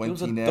on It 20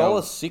 was now.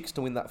 $1.06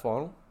 to win that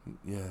final.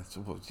 Yeah,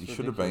 he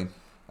should have been.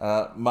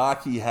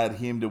 Markey had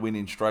him to win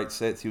in straight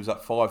sets. He was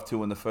up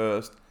 5-2 in the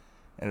first,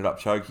 ended up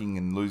choking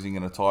and losing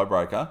in a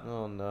tiebreaker,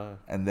 Oh no.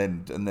 and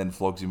then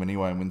flogs him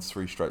anyway and wins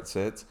 3 straight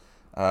sets.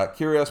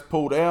 Kyrgios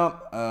pulled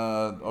out.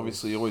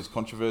 Obviously, always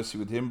controversy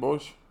with him,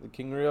 Bush. The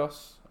King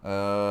Rios.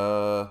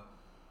 For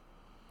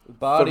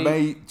Barty.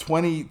 me,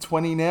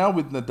 20 now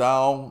with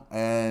Nadal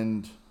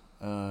and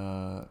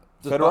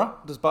Federer.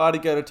 Does Barty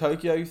go to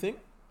Tokyo, you think?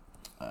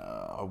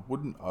 I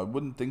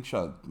wouldn't think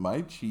so,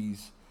 mate.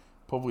 She's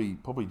probably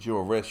due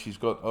a rest. She's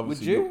got Would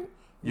obviously. you?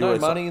 No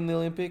US money in the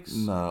Olympics?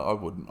 No, I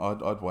wouldn't.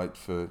 I'd wait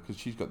because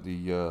she's got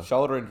the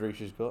Shoulder injury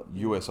she's got.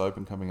 US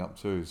Open coming up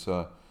too.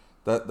 So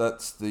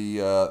that's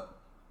the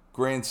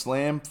Grand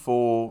Slam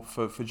for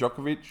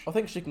Djokovic. I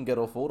think she can get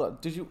off order.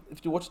 Did you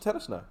watch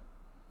tennis now?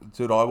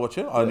 Did I watch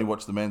it? I only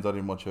watched the men's. I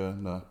didn't watch her.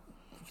 No.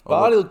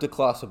 Barty looked a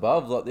class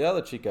above. Like the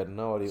other chick had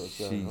no idea what's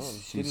going on.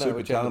 She's Didn't know super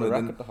which end of the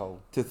talented. racket to hold.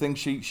 To think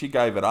she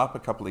gave it up a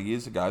couple of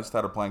years ago.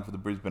 Started playing for the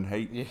Brisbane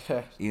Heat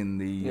Yeah. in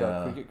the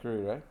Cricket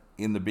career, eh?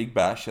 in the Big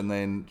Bash, and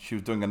then she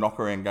was doing a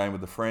knockaround game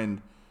with a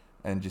friend,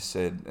 and just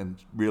said and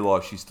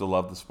realised she still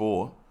loved the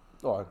sport.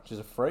 Oh, she's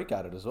a freak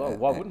at it as well.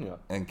 Why wouldn't you?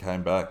 And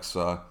came back.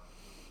 So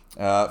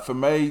for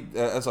me,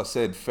 as I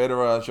said,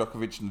 Federer,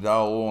 Djokovic,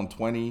 Nadal all on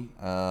 20.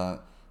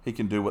 He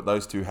can do what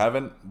those two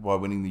haven't by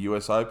winning the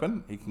US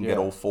Open. He can get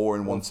all 4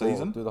 in one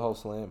season, Do the whole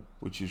slam.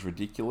 which is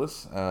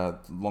ridiculous.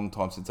 Long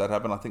time since that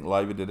happened. I think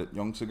Laver did it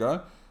yonks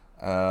ago.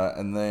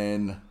 And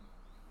then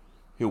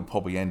he'll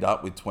probably end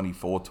up with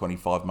 24,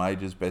 25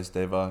 majors, best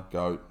ever,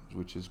 GOAT,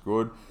 which is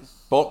good.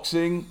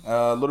 Boxing,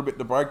 a little bit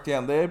to break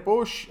down there,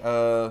 Bush.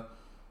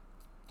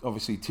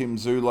 Obviously, Tim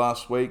Tszyu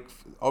last week.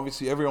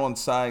 Obviously, everyone's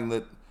saying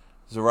that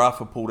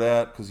Zarafa pulled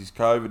out because he's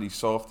COVID, he's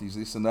soft, he's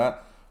this and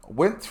that.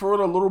 Went through it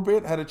a little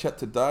bit, had a chat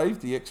to Dave,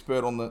 the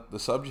expert on the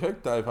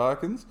subject, Dave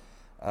Harkins.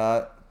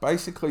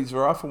 Basically,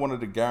 Zarafa wanted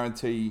to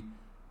guarantee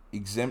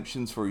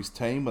exemptions for his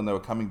team when they were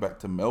coming back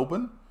to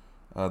Melbourne.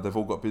 They've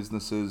all got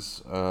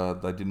businesses.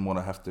 They didn't want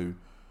to have to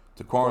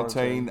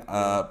quarantine.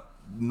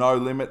 No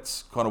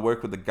limits, kind of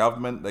work with the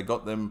government. They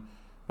got them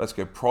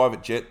basically a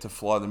private jet to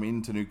fly them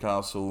into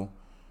Newcastle.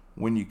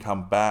 When you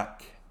come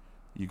back,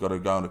 you got to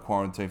go into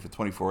quarantine for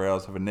 24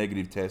 hours, have a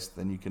negative test,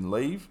 then you can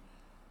leave.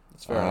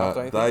 That's fair enough,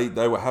 don't you think?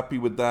 They were happy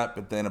with that,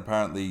 but then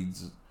apparently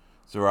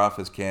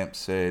Zarafa's camp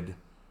said,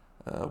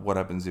 what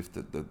happens if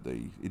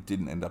it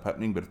didn't end up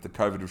happening, but if the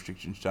COVID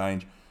restrictions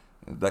change,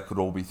 that could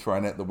all be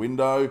thrown out the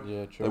window.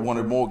 Yeah, true. They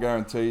wanted more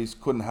guarantees,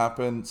 couldn't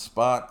happen.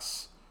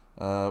 Sparks,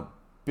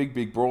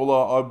 big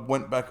brawler. I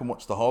went back and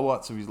watched the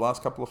highlights of his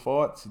last couple of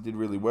fights. He did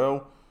really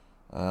well.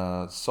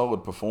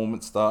 Solid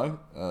performance though.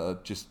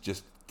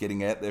 Just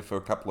getting out there for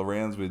a couple of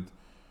rounds with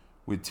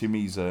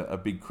Timmy's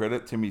a big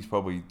credit. Timmy's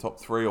probably top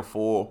 3 or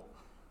 4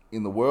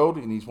 in the world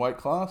in his weight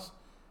class.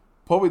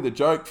 Probably the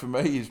joke for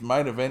me is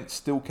main event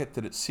still kept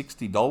it at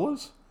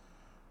 $60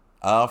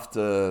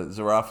 after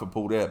Zarafa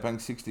pulled out. Paying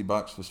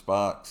 $60 for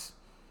Sparks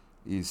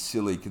is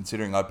silly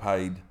considering I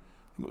paid, I think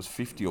it was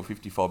 $50 or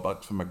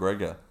 $55 for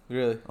McGregor.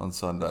 Really? On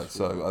Sunday.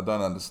 So I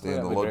don't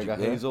understand the McGregor, logic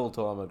there. He's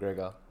all-time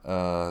McGregor.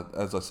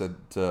 As I said,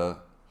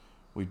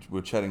 we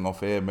were chatting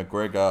off air.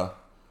 McGregor,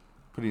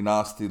 pretty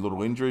nasty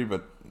little injury,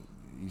 but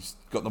he's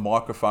got the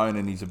microphone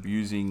and he's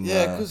abusing.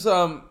 Yeah, because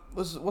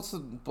what's the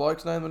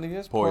bloke's name on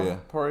his?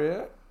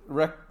 Poirier.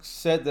 Rex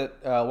said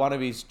that one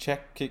of his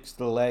check kicks to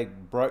the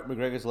leg broke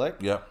McGregor's leg.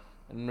 Yep.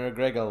 And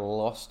McGregor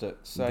lost it,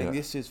 saying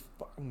this is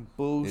fucking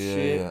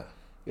bullshit. Yeah.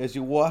 Is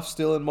your wife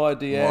still in my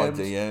DMs?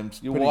 My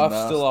DMs. Your wife's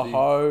nasty. still a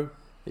hoe.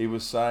 He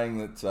was saying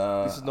that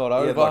this is not he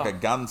over. had like a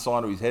gun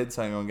sign to his head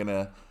saying, "I'm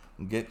gonna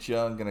get you.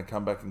 I'm gonna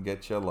come back and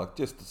get you." Like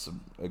just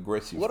some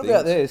aggressive. What things.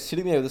 about there,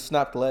 sitting there with a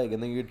snapped leg,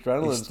 and then your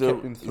adrenaline's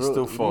kept him through. He's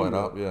still fired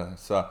up. Yeah.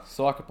 So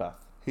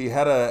psychopath. he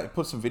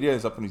put some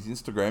videos up on his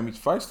Instagram. His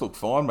face looked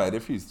fine, mate. A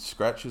few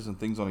scratches and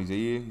things on his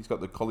ear. He's got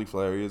the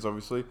cauliflower ears,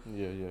 obviously.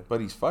 Yeah. But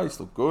his face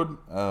looked good.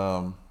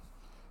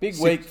 Big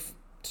week.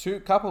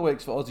 Couple of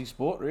weeks for Aussie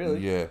sport, really.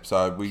 Yeah.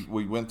 So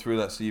we went through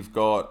that. So you've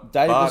got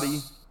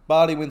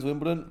Barty wins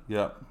Wimbledon.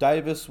 Yeah.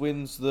 Davis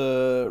wins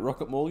the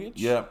Rocket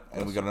Mortgage. Yeah.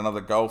 And we got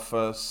another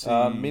golfer.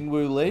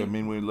 Minwoo Lee. Yeah,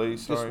 Minwoo Lee,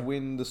 sorry. Just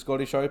win the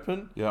Scottish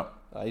Open. Yeah.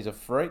 He's a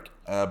freak.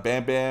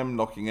 Bam Bam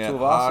knocking out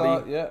Tuivasa,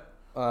 Hardy. Yeah.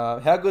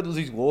 How good was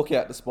his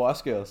walkout to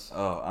Spice Girls?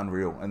 Oh,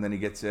 unreal. And then he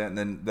gets out, and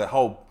then the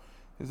whole...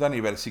 It was only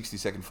about a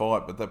 60-second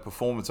fight, but that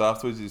performance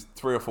afterwards is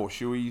 3 or 4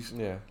 shoeies.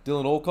 Yeah.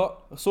 Dylan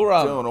Alcott. I saw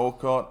Dylan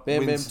Alcott.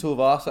 Bam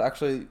Tuivasa,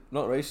 actually,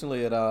 not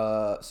recently, at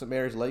St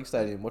Mary's League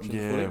Stadium watching the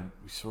footy. Yeah,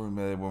 we saw him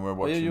there when we were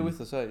watching. Yeah, you were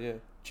with us, yeah.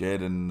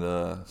 Jed and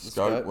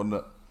Scope, wasn't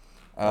it?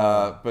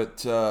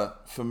 But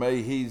for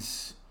me,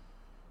 he's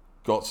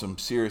got some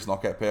serious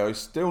knockout power. He's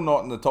still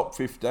not in the top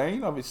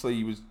 15.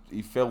 Obviously,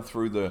 he fell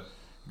through he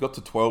got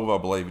to 12, I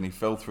believe, and he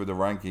fell through the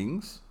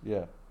rankings.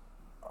 Yeah.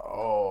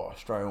 Oh,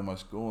 Australia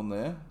almost gone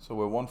there. So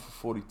we're 1 for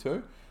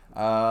 42.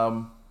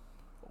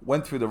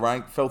 Went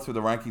through fell through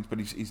the rankings, but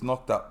he's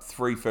knocked up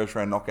 3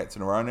 first-round knockouts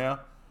in a row now.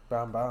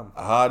 Bam.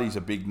 Hardy's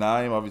a big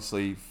name.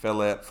 Obviously,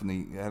 fell out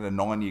had a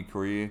 9-year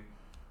career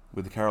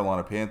with the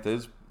Carolina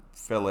Panthers.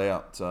 Fell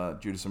out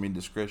due to some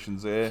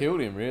indiscretions there.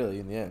 Killed him, really,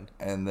 in the end.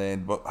 And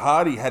then, but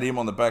Hardy had him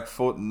on the back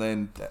foot, and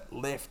then that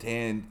left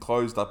hand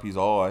closed up his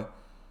eye.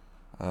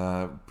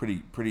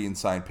 Pretty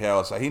insane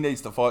power. So he needs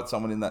to fight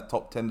someone in that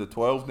top 10 to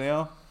 12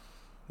 now.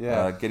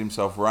 Yeah. Get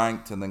himself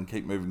ranked and then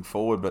keep moving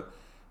forward. But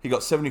he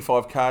got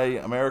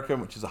 75k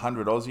American, which is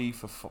 100 Aussie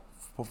for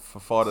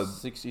fight of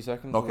 60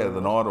 seconds. knockout of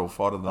the night or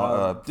fight of the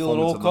night. Dylan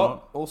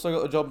Alcott also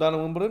got the job done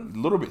in Wimbledon. A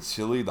little bit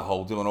silly, the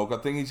whole Dylan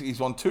Alcott thing. He's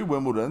won 2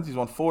 Wimbledons. He's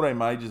won 14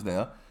 majors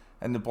now.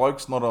 And the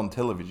bloke's not on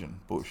television,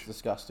 Bush. It's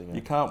disgusting. Eh?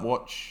 You can't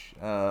watch...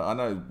 I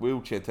know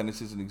wheelchair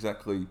tennis isn't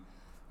exactly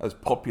as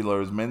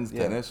popular as men's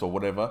tennis or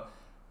whatever.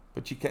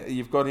 But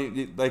you've got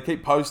him. They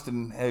keep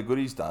posting how good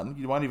he's done.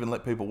 You won't even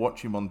let people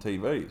watch him on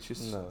TV. It's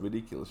just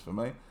ridiculous for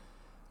me.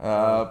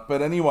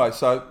 But anyway,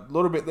 so a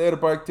little bit there to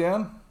break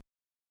down.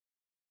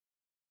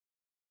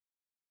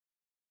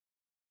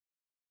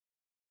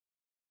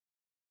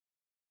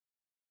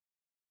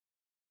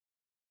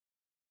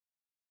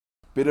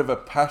 Bit of a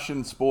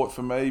passion sport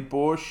for me,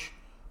 Bush.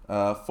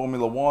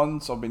 Formula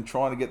Ones. I've been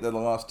trying to get there the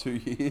last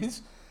 2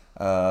 years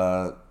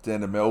down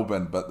to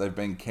Melbourne, but they've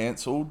been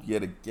cancelled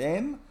yet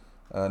again.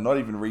 Not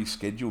even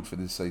rescheduled for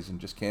this season,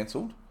 just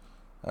cancelled.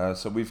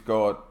 So we've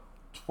got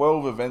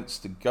 12 events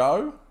to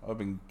go. I've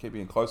been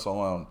keeping a close eye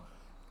on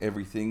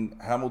everything.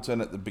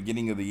 Hamilton at the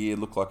beginning of the year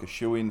looked like a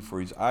shoe-in for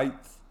his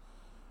 8th.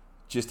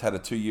 Just had a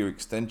 2-year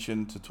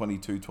extension to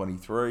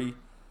 22-23.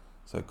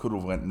 So could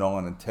have went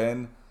 9 and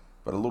 10.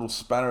 But a little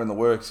spanner in the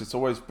works. It's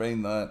always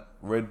been that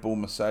Red Bull,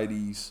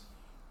 Mercedes,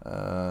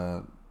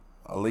 elitism.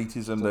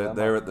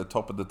 They're at the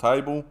top of the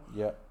table.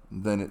 Yeah.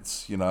 Then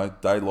it's,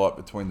 daylight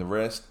between the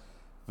rest.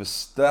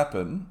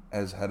 Verstappen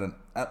has had an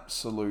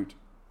absolute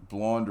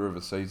blinder of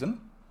a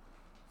season.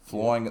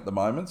 flying at the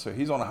moment. So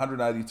he's on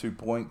 182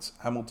 points.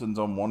 Hamilton's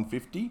on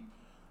 150.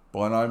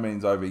 By no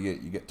means over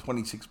yet. You get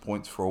 26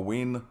 points for a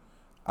win,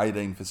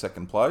 18 for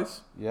second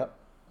place. Yep.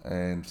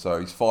 And so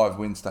he's 5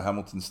 wins to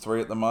Hamilton's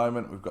 3 at the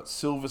moment. We've got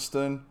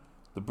Silverstone,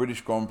 the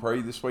British Grand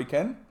Prix this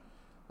weekend.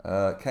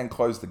 Can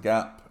close the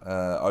gap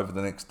over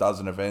the next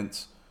dozen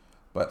events.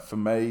 But for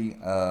me,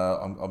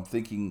 I'm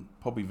thinking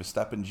probably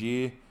Verstappen's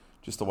year,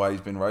 just the way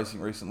he's been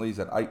racing recently. He's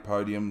had 8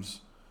 podiums,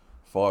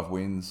 5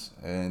 wins,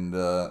 and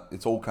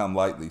it's all come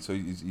lately. So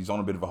he's on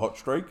a bit of a hot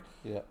streak.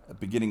 Yeah. At the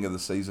beginning of the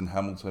season,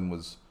 Hamilton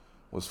was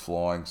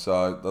flying.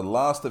 So the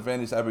last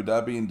event is Abu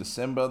Dhabi in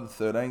December the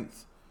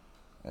 13th.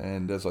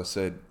 And as I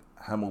said,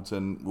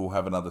 Hamilton will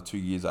have another 2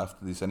 years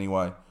after this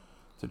anyway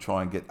to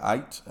try and get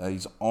 8.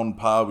 He's on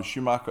par with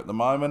Schumacher at the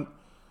moment.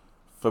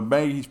 For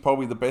me, he's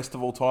probably the best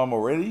of all time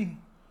already.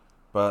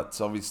 But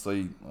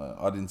obviously,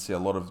 I didn't see a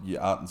lot of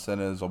your art and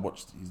centres. I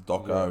watched his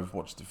doco, I've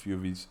watched a few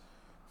of his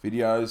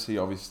videos. He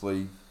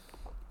obviously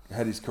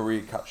had his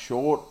career cut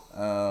short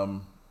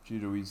due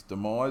to his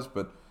demise.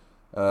 But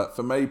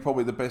for me,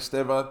 probably the best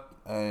ever.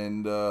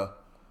 And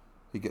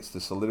he gets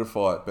to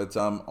solidify it. But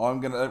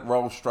I'm going to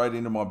roll straight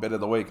into my bet of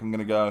the week. I'm going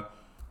to go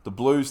the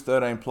Blues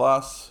 13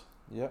 plus.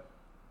 Yep.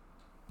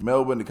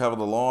 Melbourne to cover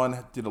the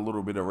line. Did a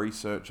little bit of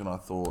research and I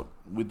thought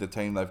with the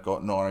team they've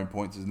got, 19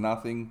 points is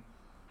nothing.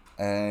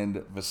 And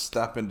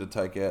Verstappen to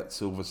take out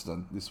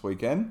Silverstone this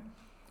weekend.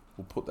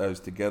 We'll put those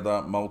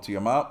together, multi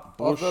them up.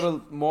 Bush, I've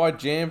got my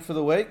jam for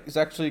the week. Is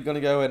actually going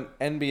to go an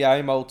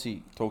NBA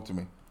multi. talk to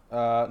me.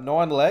 9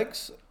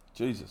 legs,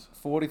 Jesus.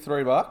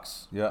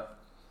 $43. Yeah.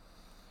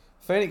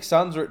 Phoenix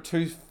Suns are at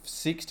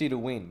 260 to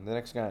win the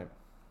next game.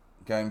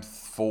 Game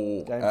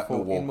 4 Game at 4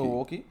 Milwaukee. in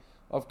Milwaukee.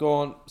 I've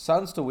gone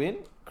Suns to win.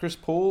 Chris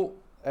Paul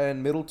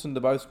and Middleton to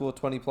both score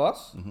 20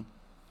 plus. Mm-hmm.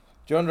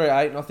 DeAndre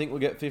Ayton, I think, will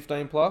get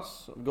 15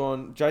 plus. I've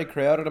gone Jay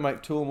Crowder to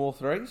make 2 or more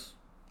threes.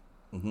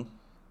 Mm-hmm.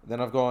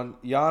 Then I've gone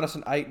Giannis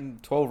and Ayton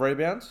 12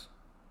 rebounds.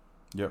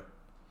 Yep.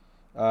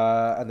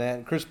 And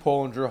then Chris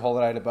Paul and Drew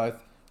Holiday to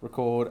both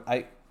record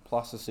 8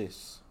 plus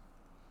assists.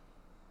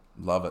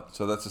 Love it.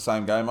 So that's the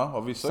same gamer,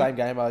 obviously? Same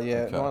gamer,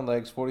 yeah. Okay. 9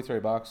 legs,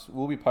 $43.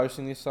 We'll be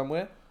posting this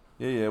somewhere.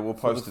 Yeah, we'll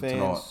for post the it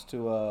fans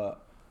tonight. to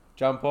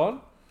jump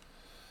on.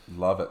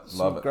 Love it.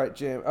 Some great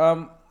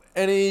jam.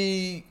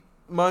 Any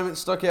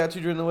moments stuck out to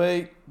you during the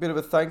week? Bit of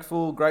a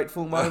thankful,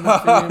 grateful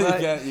moment for you,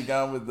 mate? You're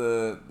going with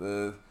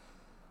the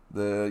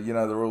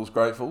the rules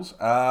gratefuls.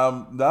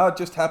 No,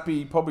 just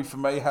happy, probably for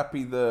me,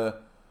 happy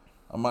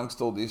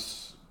amongst all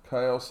this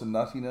chaos and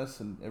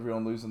nuttiness and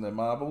everyone losing their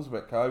marbles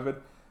about COVID.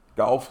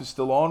 Golf is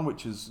still on,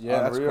 which is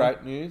Yeah, unreal. that's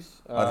great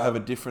news. I'd have a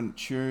different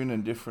tune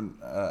and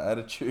different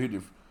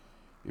attitude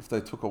if they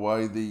took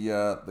away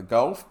the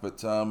golf,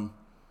 but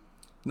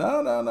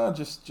no,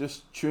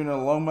 just tuning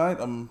along, mate.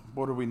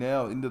 What are we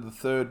now? Into the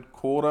third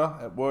quarter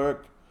at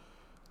work,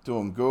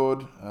 doing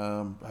good.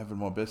 Having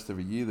my best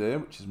every year there,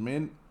 which is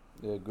mint.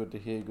 Yeah, good to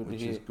hear.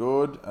 Which is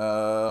good.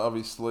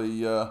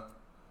 Obviously, got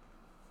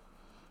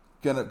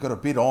a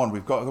bit on.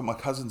 I've got my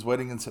cousin's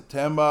wedding in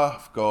September.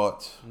 I've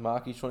got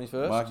Marky's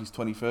 21st. Marky's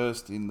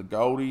 21st in the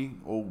Goldie.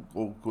 All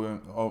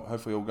going.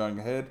 Hopefully, all going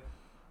ahead.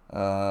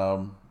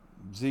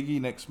 Ziggy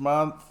next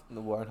month. It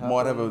won't happen.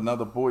 Might have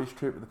another boys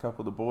trip with a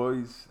couple of the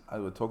boys.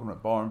 We're talking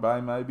about Byron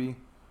Bay maybe.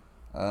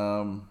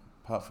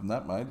 Apart from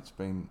that, mate, it's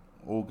been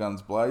all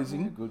guns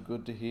blazing. Yeah,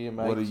 good to hear,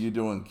 mate. What are you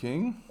doing,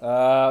 King?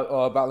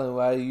 Battling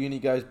away. Uni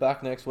goes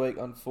back next week,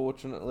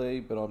 unfortunately,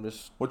 but I'm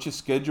just What's your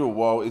schedule?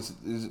 Well, is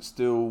it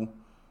still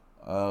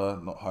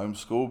not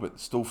homeschool, but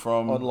still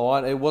from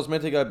online. It was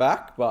meant to go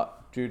back,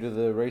 but due to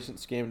the recent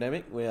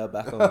scamdemic, we are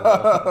back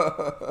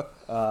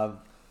online.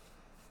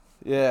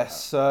 Yeah,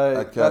 so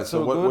Okay, that's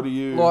so all what good. do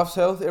you- Life's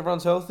health.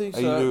 Everyone's healthy.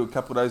 Are you do a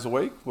couple of days a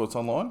week? Well, it's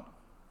online.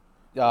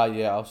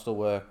 Yeah, I'll still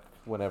work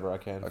whenever I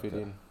can fit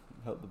Okay. in,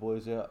 help the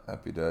boys out.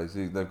 Happy days.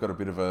 They've got a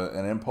bit of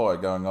an empire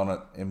going on at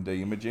MD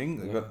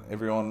Imaging. They've got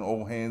everyone,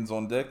 all hands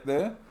on deck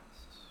there.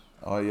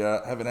 I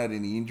haven't had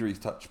any injuries,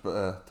 touch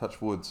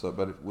wood. So,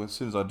 but as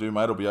soon as I do,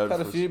 mate, I'll be over. Had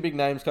a for few big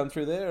names come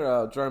through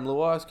there. Jerome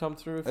Luai's come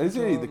through a few Is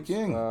he? The times.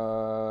 king?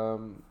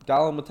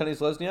 Dallin Matenis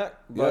Lesniak,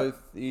 Yeah. both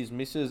his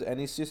missus and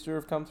his sister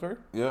have come through.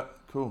 Yeah,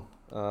 cool.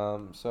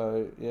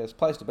 So yeah, it's a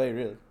place to be,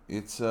 really.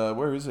 It's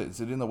where is it?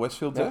 Is it in the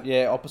Westfield there?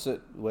 Yeah,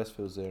 opposite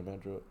Westfields there,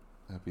 Mount Druitt.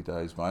 Happy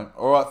days, mate.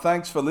 All right,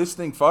 thanks for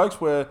listening, folks.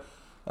 We're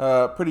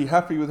pretty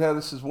happy with how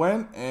this has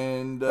went,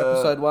 and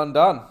Episode 1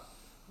 done.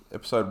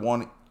 episode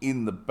 1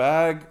 in the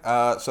bag.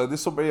 So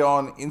this will be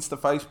on Insta,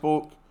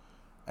 Facebook,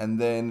 and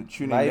then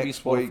tune in Maybe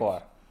next Spotify.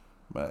 week.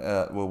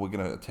 Well, we're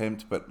going to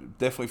attempt, but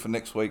definitely for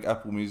next week,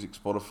 Apple Music,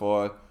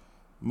 Spotify.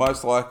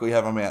 Most likely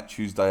have them out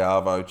Tuesday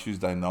Arvo,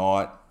 Tuesday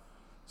night,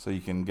 so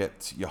you can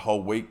get your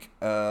whole week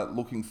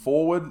looking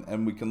forward,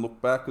 and we can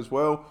look back as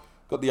well.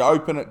 Got the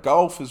Open at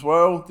golf as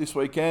well this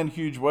weekend.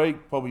 Huge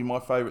week, probably my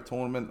favourite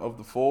tournament of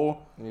the 4.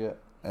 Yeah.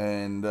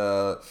 And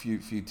a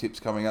few tips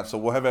coming up. So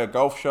we'll have our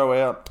golf show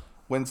out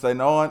Wednesday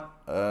night,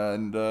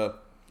 and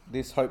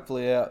This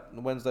hopefully out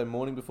Wednesday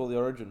morning before the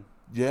Origin.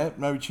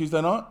 maybe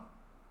Tuesday night.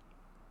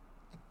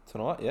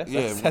 Tonight, yes.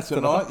 Yeah, That's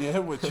tonight. Yeah,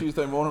 we're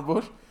Tuesday morning,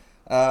 Bush.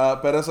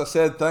 But as I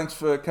said, thanks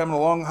for coming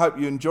along. Hope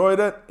you enjoyed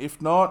it.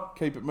 If not,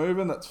 keep it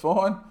moving. That's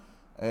fine.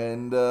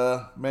 And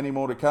many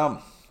more to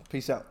come.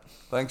 Peace out.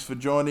 Thanks for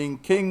joining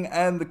King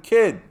and the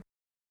Kid.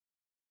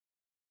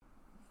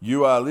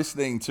 You are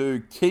listening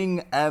to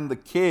King and the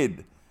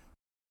Kid.